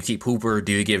terms of do you keep Hooper?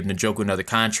 Do you give Njoku another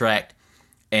contract?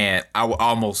 And I would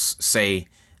almost say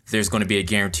there's going to be a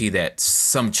guarantee that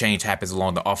some change happens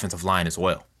along the offensive line as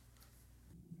well.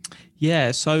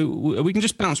 Yeah, so we can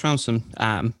just bounce around some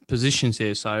positions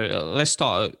here. So let's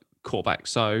start at quarterback.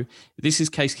 So this is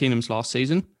Case Keenum's last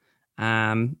season.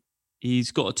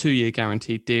 He's got a 2-year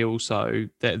guaranteed deal, so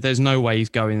there's no way he's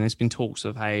going. There's been talks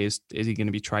of, hey, is he going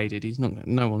to be traded? He's not.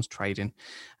 No one's trading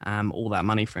all that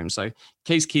money for him. So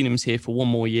Case Keenum's here for 1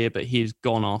 more year, but he's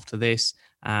gone after this.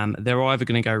 They're either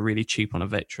going to go really cheap on a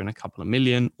veteran, a couple of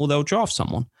million, or they'll draft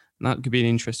someone. And that could be an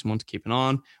interesting one to keep an eye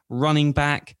on. Running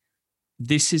back,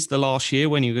 this is the last year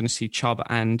when you're going to see Chubb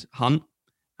and Hunt.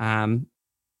 One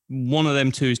of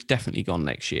them two is definitely gone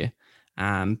next year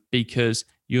because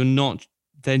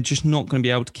they're just not going to be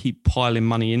able to keep piling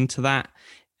money into that.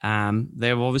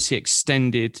 They've obviously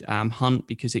extended Hunt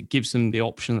because it gives them the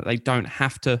option that they don't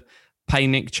have to pay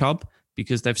Nick Chubb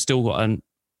because they've still got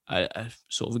a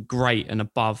sort of a great and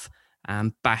above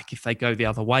back if they go the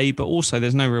other way. But also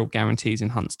there's no real guarantees in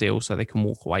Hunt's deal, so they can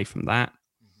walk away from that.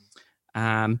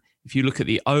 If you look at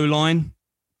the O-line,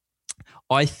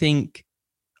 I think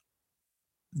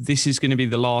this is going to be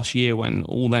the last year when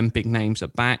all them big names are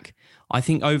back. I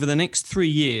think over the next 3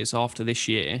 years after this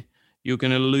year, you're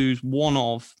going to lose one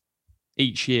of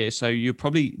each year. So you're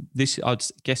probably, this I'd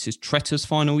guess is Tretter's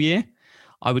final year.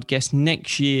 I would guess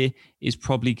next year is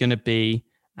probably going to be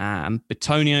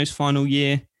Bitonio's final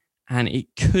year. And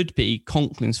it could be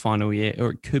Conklin's final year,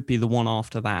 or it could be the one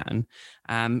after that.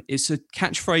 And it's a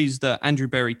catchphrase that Andrew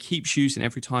Berry keeps using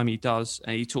every time he does.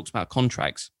 He talks about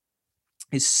contracts.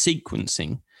 It's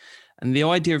sequencing. And the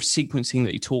idea of sequencing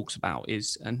that he talks about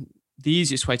is, and the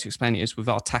easiest way to explain it is with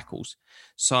our tackles.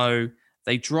 So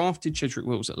they drafted Jedrick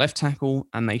Wills at left tackle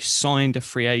and they signed a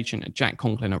free agent at Jack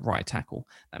Conklin at right tackle.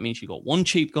 That means you got one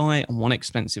cheap guy and one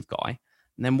expensive guy.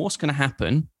 And then what's going to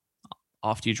happen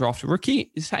after you draft a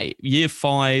rookie is, hey, year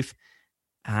 5,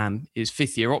 his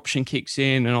 5th year option kicks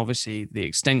in, and obviously the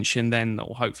extension then that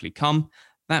will hopefully come.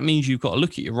 That means you've got to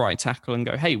look at your right tackle and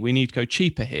go, hey, we need to go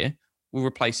cheaper here. We'll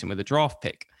replace him with a draft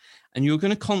pick. And you're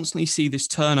going to constantly see this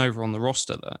turnover on the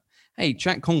roster that, hey,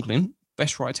 Jack Conklin,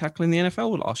 best right tackle in the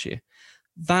NFL last year.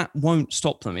 That won't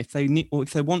stop them. If they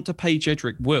want to pay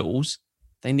Jedrick Wills,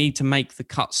 they need to make the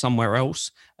cut somewhere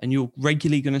else. And you're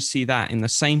regularly going to see that in the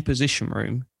same position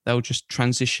room. They'll just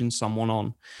transition someone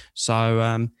on.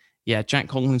 So, Jack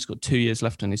Conklin's got 2 years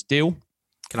left on his deal.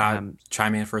 Can I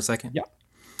chime in for a second? Yeah.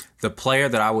 The player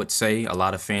that I would say a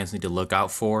lot of fans need to look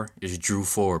out for is Drew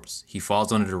Forbes. He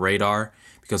falls under the radar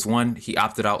because, one, he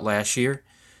opted out last year.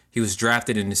 He was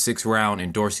drafted in the 6th round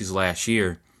in Dorsey's last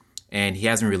year, and he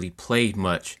hasn't really played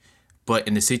much. But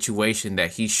in the situation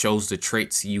that he shows the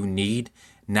traits you need,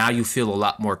 now you feel a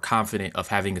lot more confident of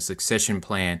having a succession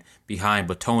plan behind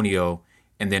Bitonio.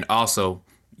 And then also,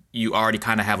 you already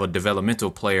kind of have a developmental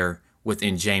player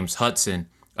within James Hudson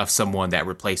of someone that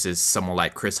replaces someone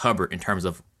like Chris Hubbard in terms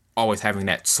of always having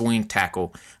that swing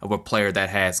tackle of a player that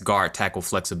has guard tackle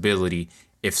flexibility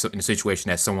if in a situation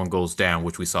that someone goes down,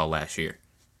 which we saw last year.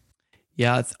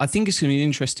 Yeah, I think it's going to be an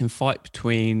interesting fight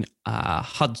between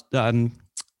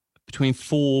between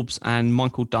Forbes and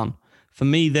Michael Dunn. For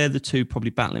me, they're the two probably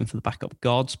battling for the backup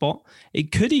guard spot.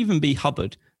 It could even be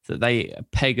Hubbard that they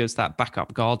peg as that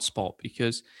backup guard spot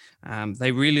because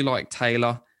they really like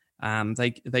Taylor.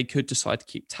 They could decide to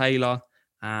keep Taylor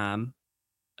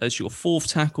as your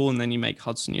 4th tackle, and then you make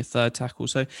Hudson your 3rd tackle.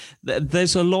 So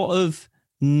there's a lot of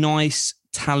nice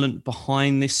talent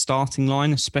behind this starting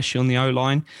line, especially on the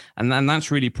O-line, and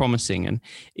that's really promising. And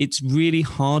it's really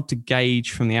hard to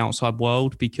gauge from the outside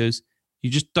world because you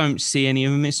just don't see any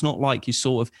of them. It's not like you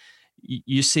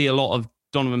see a lot of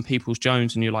Donovan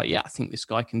Peoples-Jones and you're like, yeah, I think this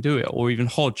guy can do it. Or even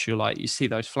Hodge, you're like, you see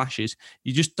those flashes.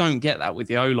 You just don't get that with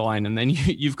the O-line. And then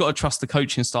you've got to trust the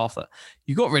coaching staff that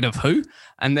you got rid of who?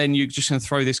 And then you're just going to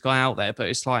throw this guy out there. But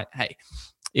it's like, hey,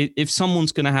 if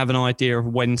someone's going to have an idea of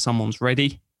when someone's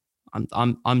ready,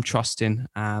 I'm trusting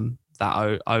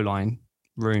that O-line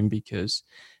room because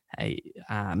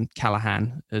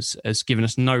Callahan has given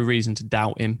us no reason to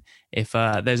doubt him. If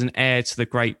there's an heir to the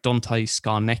great Dante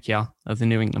Scarnecchia of the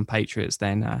New England Patriots,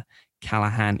 then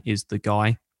Callahan is the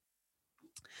guy.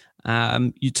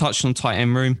 You touched on tight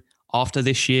end room. After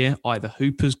this year, either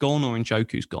Hooper's gone or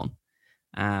Njoku's gone.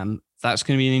 That's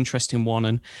going to be an interesting one.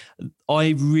 And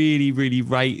I really, really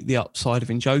rate the upside of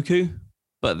Njoku.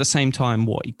 But at the same time,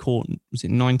 he caught, was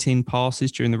it 19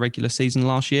 passes during the regular season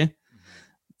last year?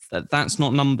 That's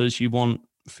not numbers you want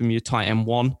from your tight end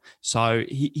 1. So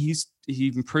he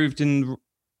improved in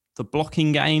the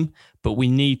blocking game, but we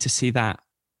need to see that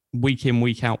week in,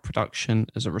 week out production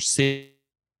as a receiver,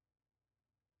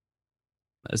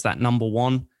 as that number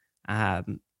 1.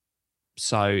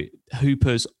 So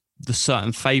Hooper's the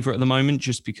certain favourite at the moment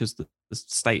just because the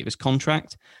state of his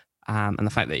contract. And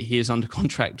the fact that he is under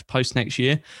contract post next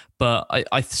year. But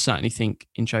I certainly think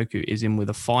Njoku is in with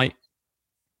a fight.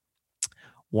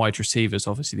 Wide receivers,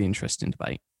 obviously the interesting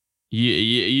debate.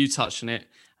 You touched on it.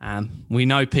 We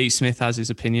know Pete Smith has his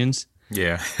opinions.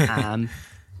 Yeah.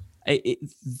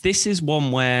 This is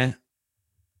one where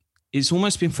it's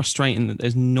almost been frustrating that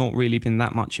there's not really been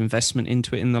that much investment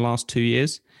into it in the last 2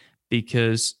 years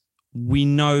because we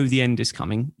know the end is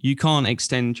coming. You can't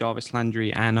extend Jarvis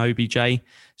Landry and OBJ,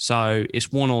 so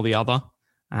it's one or the other,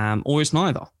 or it's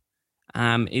neither.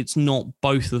 It's not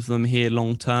both of them here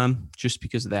long term, just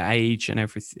because of their age and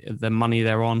everything, the money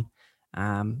they're on,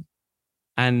 and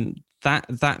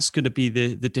that's going to be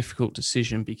the difficult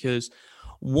decision because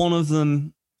one of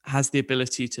them has the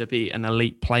ability to be an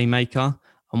elite playmaker,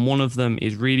 and one of them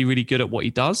is really, really good at what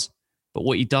he does. But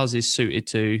what he does is suited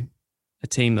to a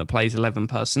team that plays 11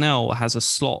 personnel, has a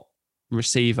slot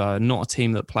receiver, not a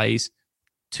team that plays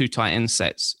 2 tight end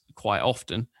sets quite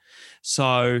often.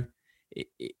 So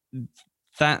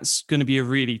that's going to be a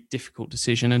really difficult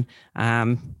decision.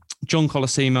 And John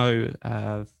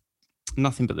Colosimo,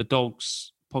 Nothing But the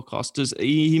Dogs podcast,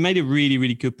 he made a really,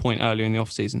 really good point earlier in the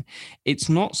offseason. It's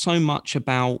not so much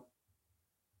about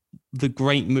the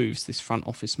great moves this front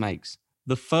office makes.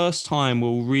 The first time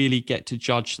we'll really get to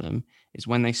judge them is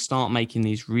when they start making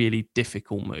these really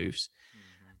difficult moves.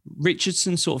 Mm-hmm.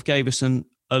 Richardson sort of gave us a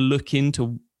look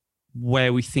into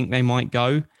where we think they might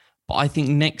go. But I think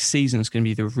next season is going to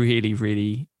be the really,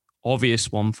 really obvious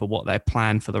one for what they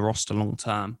plan for the roster long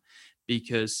term,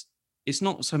 because it's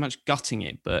not so much gutting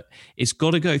it, but it's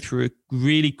got to go through a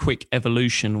really quick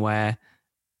evolution where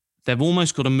they've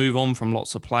almost got to move on from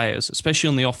lots of players, especially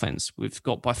on the offense. We've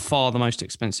got by far the most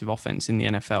expensive offense in the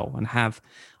NFL and have,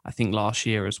 I think, last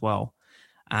year as well.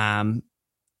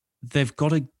 They've got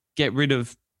to get rid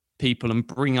of people and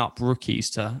bring up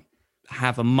rookies to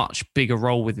have a much bigger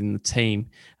role within the team.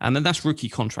 And that's rookie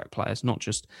contract players, not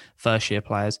just first-year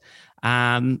players.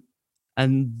 And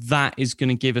that is going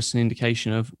to give us an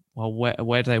indication of, well,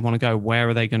 where do they want to go? Where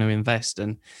are they going to invest?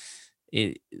 And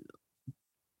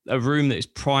a room that is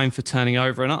primed for turning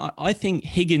over. And I think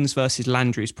Higgins versus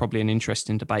Landry is probably an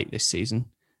interesting debate this season.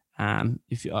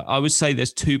 I would say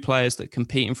there's two players that are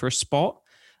competing for a spot.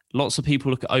 Lots of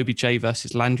people look at OBJ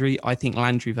versus Landry. I think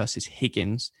Landry versus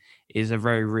Higgins is a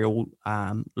very real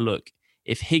look.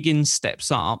 If Higgins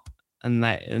steps up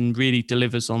and really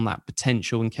delivers on that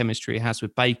potential and chemistry he has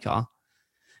with Baker,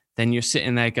 then you're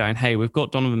sitting there going, hey, we've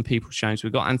got Donovan Peoples-Jones,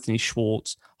 we've got Anthony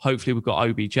Schwartz, hopefully we've got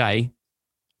OBJ.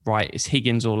 Right, it's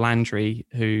Higgins or Landry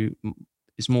who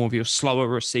is more of your slower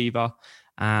receiver.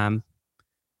 And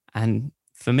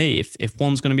for me, if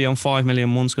one's going to be on 5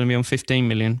 million, one's going to be on 15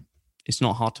 million, it's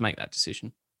not hard to make that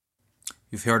decision.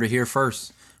 You've heard it here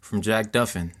first from Jack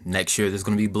Duffin. Next year, there's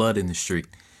going to be blood in the street.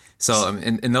 So,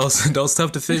 and those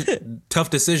tough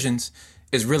decisions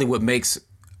is really what makes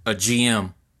a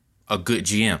GM a good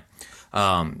GM.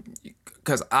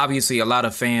 Because obviously, a lot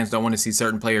of fans don't want to see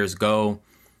certain players go.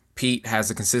 Pete has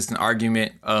a consistent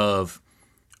argument of,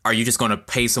 are you just going to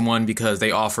pay someone because they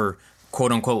offer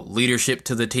quote unquote leadership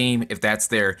to the team? If that's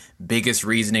their biggest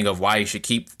reasoning of why you should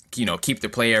keep the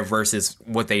player versus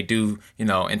what they do,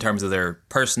 in terms of their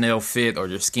personnel fit or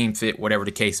their scheme fit, whatever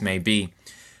the case may be.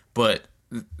 But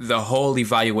the whole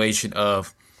evaluation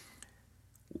of,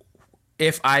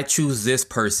 if I choose this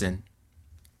person,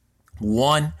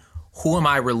 one, who am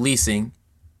I releasing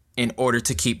in order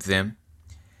to keep them?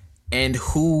 And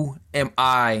who am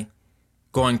I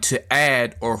going to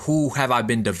add, or who have I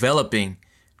been developing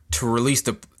to release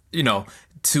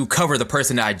to cover the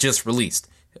person that I just released?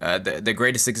 The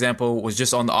greatest example was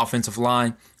just on the offensive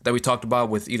line that we talked about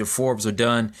with either Forbes or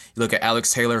Dunn. You look at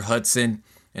Alex Taylor, Hudson,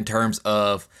 in terms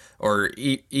of, or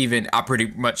even I'm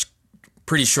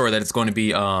pretty sure that it's going to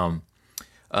be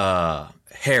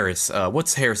Harris.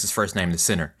 What's Harris's first name? The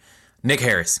center, Nick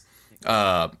Harris.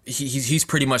 He's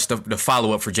pretty much the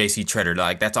follow-up for JC Treader.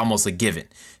 Like, that's almost a given.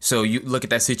 So you look at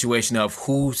that situation of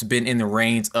who's been in the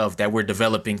reins of that we're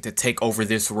developing to take over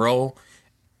this role,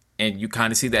 and you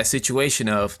kind of see that situation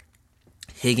of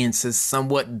Higgins has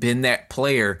somewhat been that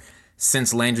player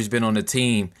since Landry's been on the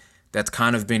team that's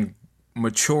kind of been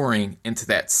maturing into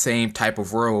that same type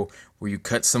of role where you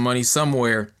cut some money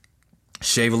somewhere,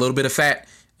 shave a little bit of fat,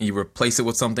 and you replace it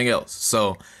with something else.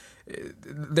 So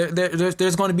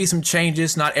there's going to be some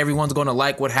changes. Not everyone's going to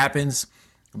like what happens,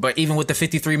 but even with the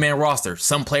 53-man roster,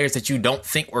 some players that you don't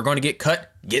think were going to get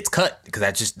cut gets cut, because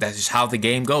that's just how the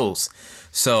game goes.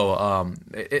 So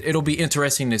it'll be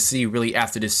interesting to see really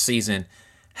after this season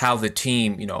how the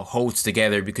team holds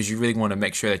together, because you really want to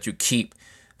make sure that you keep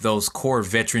those core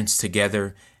veterans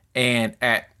together and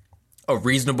at a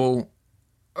reasonable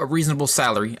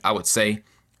salary, I would say.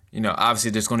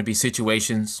 Obviously there's going to be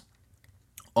situations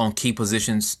on key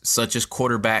positions such as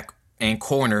quarterback and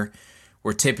corner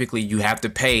where typically you have to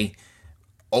pay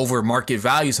over market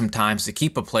value sometimes to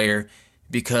keep a player,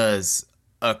 because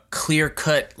a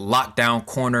clear-cut lockdown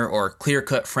corner or a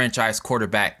clear-cut franchise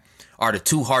quarterback are the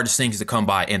two hardest things to come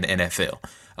by in the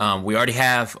NFL. We already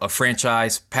have a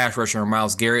franchise pass rusher in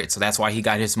Myles Garrett, so that's why he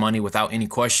got his money without any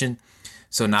question.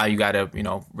 So now you got to,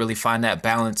 really find that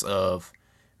balance of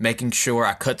making sure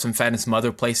I cut some fat in some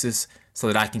other places so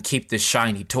that I can keep this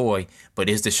shiny toy. But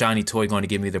is the shiny toy going to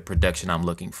give me the production I'm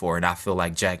looking for? And I feel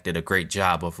like Jack did a great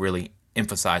job of really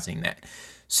emphasizing that.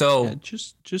 So yeah,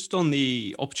 just on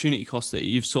the opportunity cost that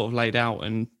you've sort of laid out,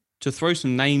 and to throw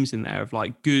some names in there of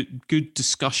like good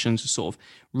discussions to sort of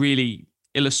really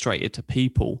illustrate it to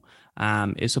people.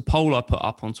 It's a poll I put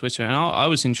up on Twitter, and I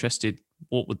was interested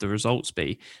what would the results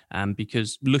be,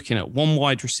 because looking at one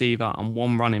wide receiver and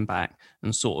one running back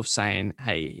and sort of saying,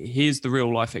 hey, here's the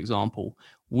real life example.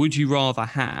 Would you rather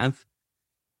have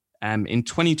in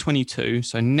 2022,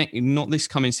 so not this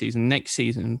coming season, next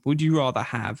season, would you rather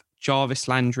have Jarvis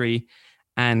Landry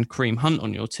and Kareem Hunt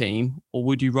on your team, or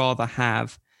would you rather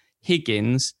have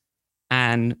Higgins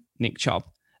and Nick Chubb?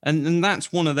 And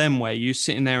that's one of them where you're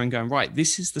sitting there and going, right,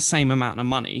 this is the same amount of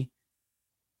money.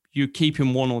 You're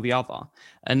keeping one or the other.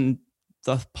 And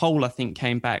the poll, I think,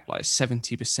 came back like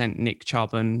 70% Nick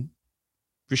Chubb and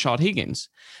Rashard Higgins.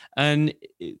 And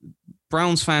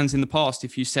Browns fans in the past,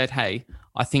 if you said, hey,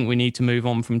 I think we need to move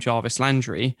on from Jarvis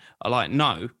Landry, are like,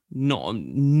 no,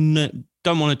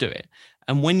 don't want to do it.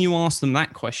 And when you ask them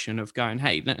that question of going,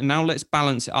 hey, now let's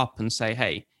balance it up and say,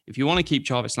 hey, if you want to keep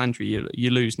Jarvis Landry, you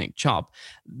lose Nick Chubb,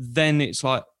 then it's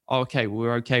like, oh, okay, well,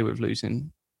 we're okay with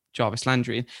losing Jarvis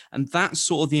Landry. And that's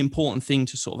sort of the important thing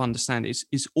to sort of understand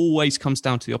is always comes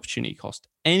down to the opportunity cost.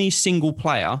 Any single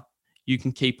player you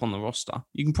can keep on the roster.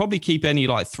 You can probably keep any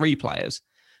like 3 players,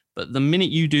 but the minute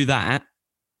you do that,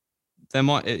 there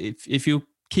might, if you're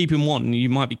keeping one, you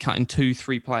might be cutting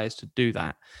 2-3 players to do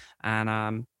that.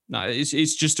 And no,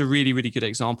 it's just a really, really good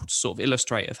example to sort of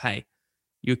illustrate of, hey,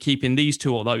 you're keeping these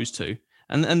 2 or those 2.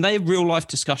 And they're real life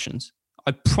discussions.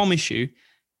 I promise you,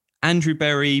 Andrew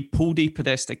Berry, Paul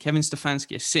DePodesta, Kevin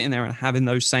Stefanski are sitting there and having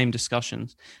those same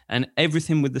discussions. And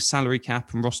everything with the salary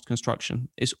cap and roster construction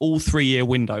is all 3-year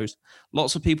windows.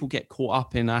 Lots of people get caught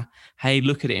up in hey,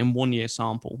 look at it in 1-year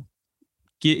sample.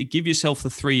 Give yourself the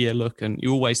 3-year look, and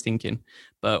you're always thinking,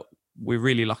 but we're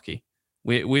really lucky.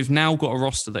 We've now got a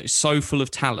roster that is so full of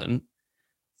talent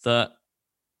that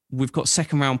we've got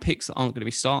 2nd-round picks that aren't going to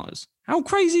be starters. How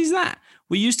crazy is that?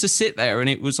 We used to sit there and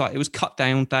it was cut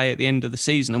down day at the end of the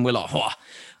season, and we're like, oh,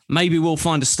 maybe we'll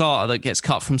find a starter that gets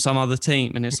cut from some other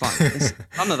team. And it's like, there's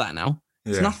none of that now.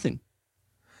 It's nothing.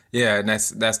 Yeah, and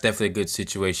that's definitely a good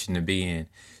situation to be in.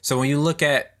 So when you look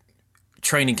at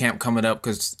training camp coming up,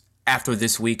 because after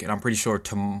this week, and I'm pretty sure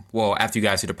after you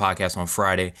guys see the podcast on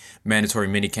Friday, mandatory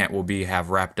minicamp will have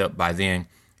wrapped up by then.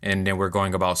 And then we're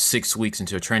going about 6 weeks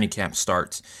until training camp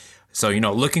starts. So,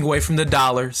 looking away from the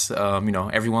dollars,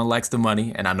 everyone likes the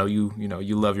money, and I know you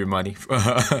love your money.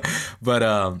 But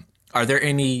are there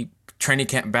any training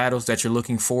camp battles that you're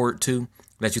looking forward to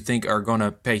that you think are going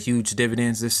to pay huge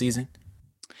dividends this season?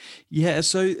 Yeah,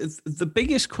 so the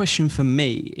biggest question for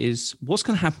me is what's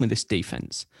going to happen with this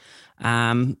defense?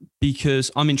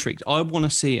 Because I'm intrigued. I want to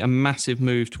see a massive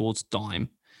move towards dime.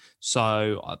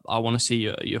 So I want to see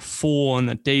your 4 on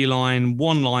the D-line,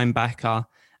 1 linebacker,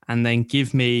 and then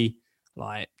give me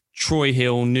like Troy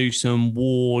Hill, Newsome,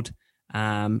 Ward,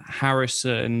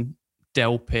 Harrison,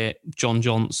 Delpit, John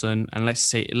Johnson, and let's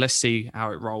see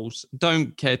how it rolls.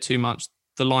 Don't care too much.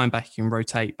 The linebacker can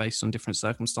rotate based on different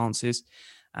circumstances.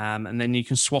 And then you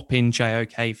can swap in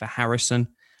JOK for Harrison.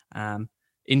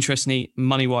 Interestingly,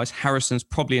 money-wise, Harrison's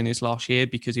probably in his last year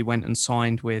because he went and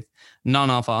signed with none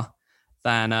other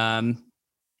than,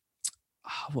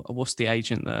 what's the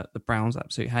agent that the Browns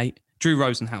absolutely hate? Drew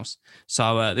Rosenhaus.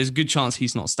 So there's a good chance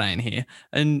he's not staying here.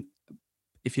 And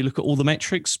if you look at all the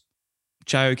metrics,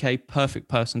 JOK, perfect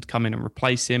person to come in and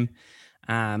replace him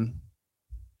and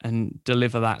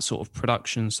deliver that sort of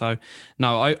production. So,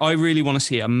 no, I really want to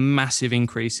see a massive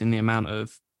increase in the amount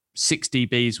of 6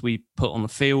 DBs we put on the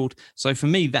field. So for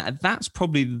me, that's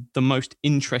probably the most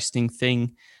interesting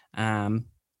thing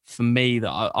for me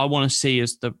that I want to see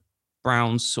as the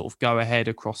Browns sort of go ahead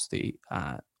across the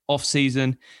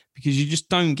off-season, because you just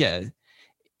don't get it.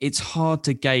 It's hard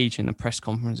to gauge in the press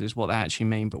conferences what they actually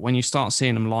mean. But when you start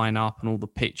seeing them line up and all the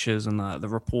pictures and the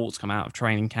reports come out of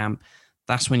training camp,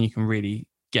 that's when you can really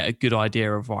get a good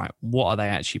idea of what are they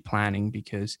actually planning.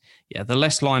 Because, the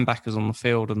less linebackers on the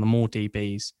field and the more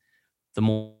DBs, the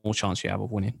more chance you have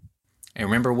of winning. And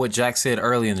remember what Jack said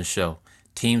early in the show.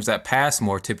 Teams that pass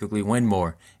more typically win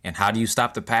more. And how do you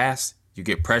stop the pass? You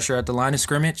get pressure at the line of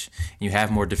scrimmage, and you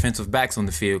have more defensive backs on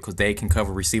the field because they can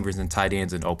cover receivers and tight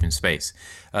ends in open space.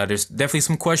 There's definitely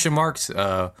some question marks.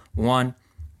 One,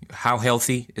 how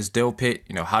healthy is Delpit?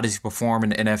 How does he perform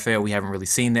in the NFL? We haven't really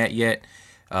seen that yet.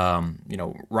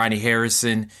 Ronnie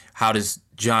Harrison, how does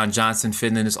John Johnson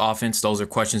fit in this offense? Those are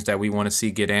questions that we want to see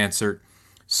get answered.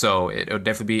 So it'll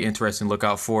definitely be interesting to look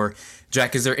out for.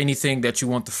 Jack, is there anything that you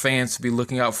want the fans to be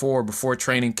looking out for before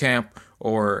training camp,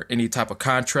 or any type of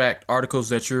contract articles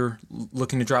that you're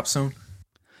looking to drop soon?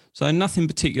 So nothing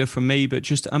particular from me, but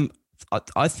just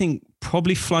I think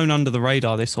probably flown under the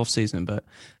radar this offseason. But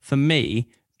for me,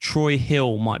 Troy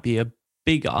Hill might be a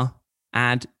bigger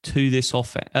add to this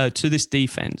this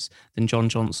defense than John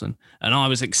Johnson. And I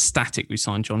was ecstatic we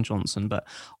signed John Johnson, but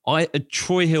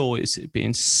Troy Hill is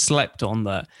being slept on.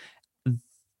 That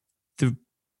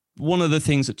one of the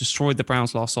things that destroyed the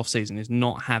Browns last offseason is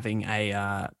not having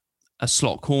a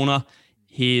slot corner.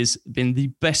 He has been the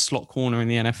best slot corner in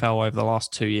the NFL over the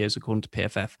last 2 years, according to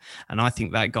PFF. And I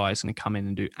think that guy is going to come in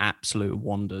and do absolute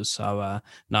wonders. So,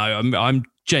 no, I'm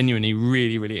genuinely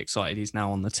really, really excited he's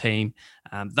now on the team.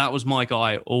 That was my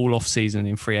guy all off season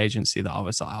in free agency that I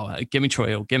was like, give me Troy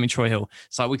Hill.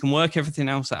 So we can work everything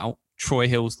else out. Troy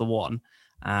Hill's the one.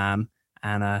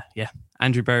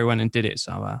 Andrew Berry went and did it.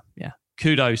 So,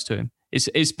 kudos to him.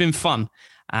 It's been fun.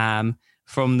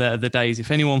 From the days, if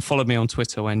anyone followed me on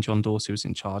Twitter when John Dorsey was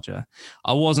in charge,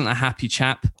 I wasn't a happy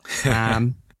chap.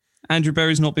 Andrew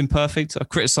Berry's not been perfect. I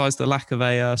criticised the lack of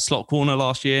a slot corner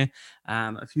last year.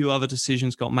 A few other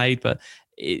decisions got made, but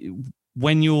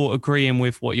when you're agreeing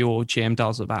with what your GM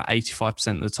does about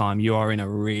 85% of the time, you are in a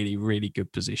really, really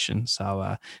good position.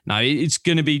 So, no, it's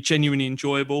going to be genuinely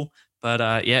enjoyable. But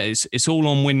it's all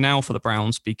on win now for the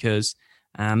Browns because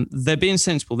they're being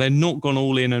sensible. They're not gone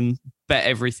all in and bet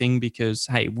everything because,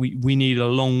 hey, we need a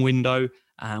long window.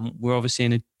 We're obviously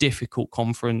in a difficult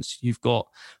conference. You've got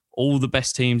all the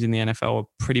best teams in the NFL are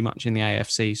pretty much in the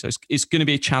AFC. So it's going to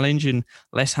be a challenge, and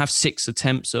let's have 6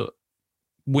 attempts at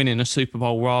winning a Super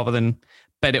Bowl rather than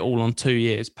bet it all on 2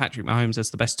 years. Patrick Mahomes has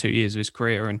the best 2 years of his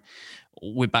career, and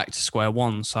we're back to square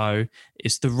one. So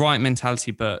it's the right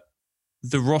mentality, but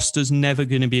the roster's never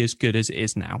going to be as good as it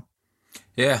is now.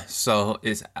 Yeah, so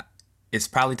it's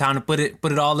probably time to put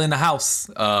it all in the house.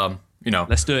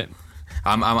 Let's do it.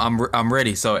 I'm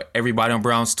ready. So everybody on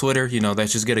Browns Twitter,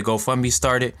 let's just get a GoFundMe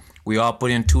started. We all put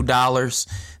in $2,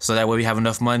 so that way we have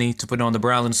enough money to put on the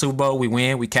Browns in the Super Bowl. We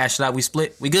win, we cash it out, we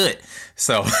split, we good.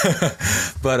 So,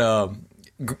 but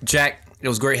Jack, it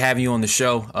was great having you on the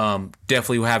show.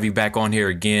 Definitely will have you back on here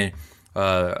again.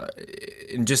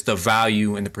 And just the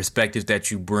value and the perspective that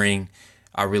you bring,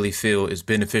 I really feel is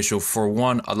beneficial for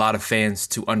a lot of fans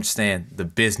to understand the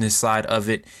business side of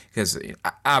it, because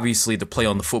obviously the play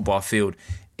on the football field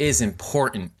is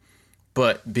important,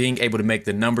 but being able to make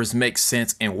the numbers make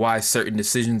sense and why certain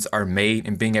decisions are made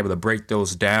and being able to break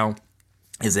those down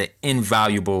is an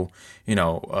invaluable,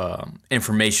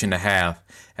 information to have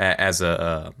as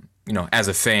a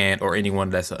fan or anyone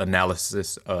that's an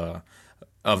analysis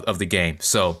of the game.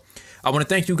 So I want to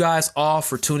thank you guys all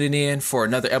for tuning in for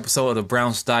another episode of the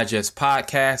Browns Digest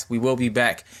podcast. We will be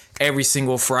back every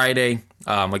single Friday.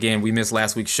 Again, we missed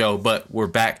last week's show, but we're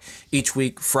back each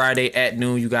week, Friday at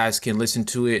noon. You guys can listen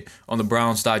to it on the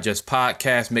Browns Digest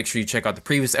podcast. Make sure you check out the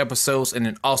previous episodes, and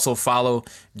then also follow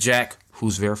Jack,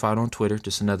 who's verified on Twitter.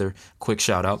 Just another quick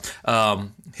shout out.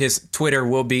 His Twitter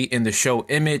will be in the show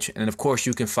image. And of course,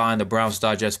 you can find the Browns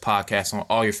Digest podcast on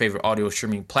all your favorite audio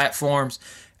streaming platforms.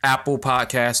 Apple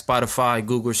Podcasts, Spotify,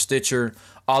 Google, Stitcher,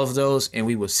 all of those. And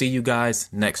we will see you guys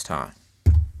next time.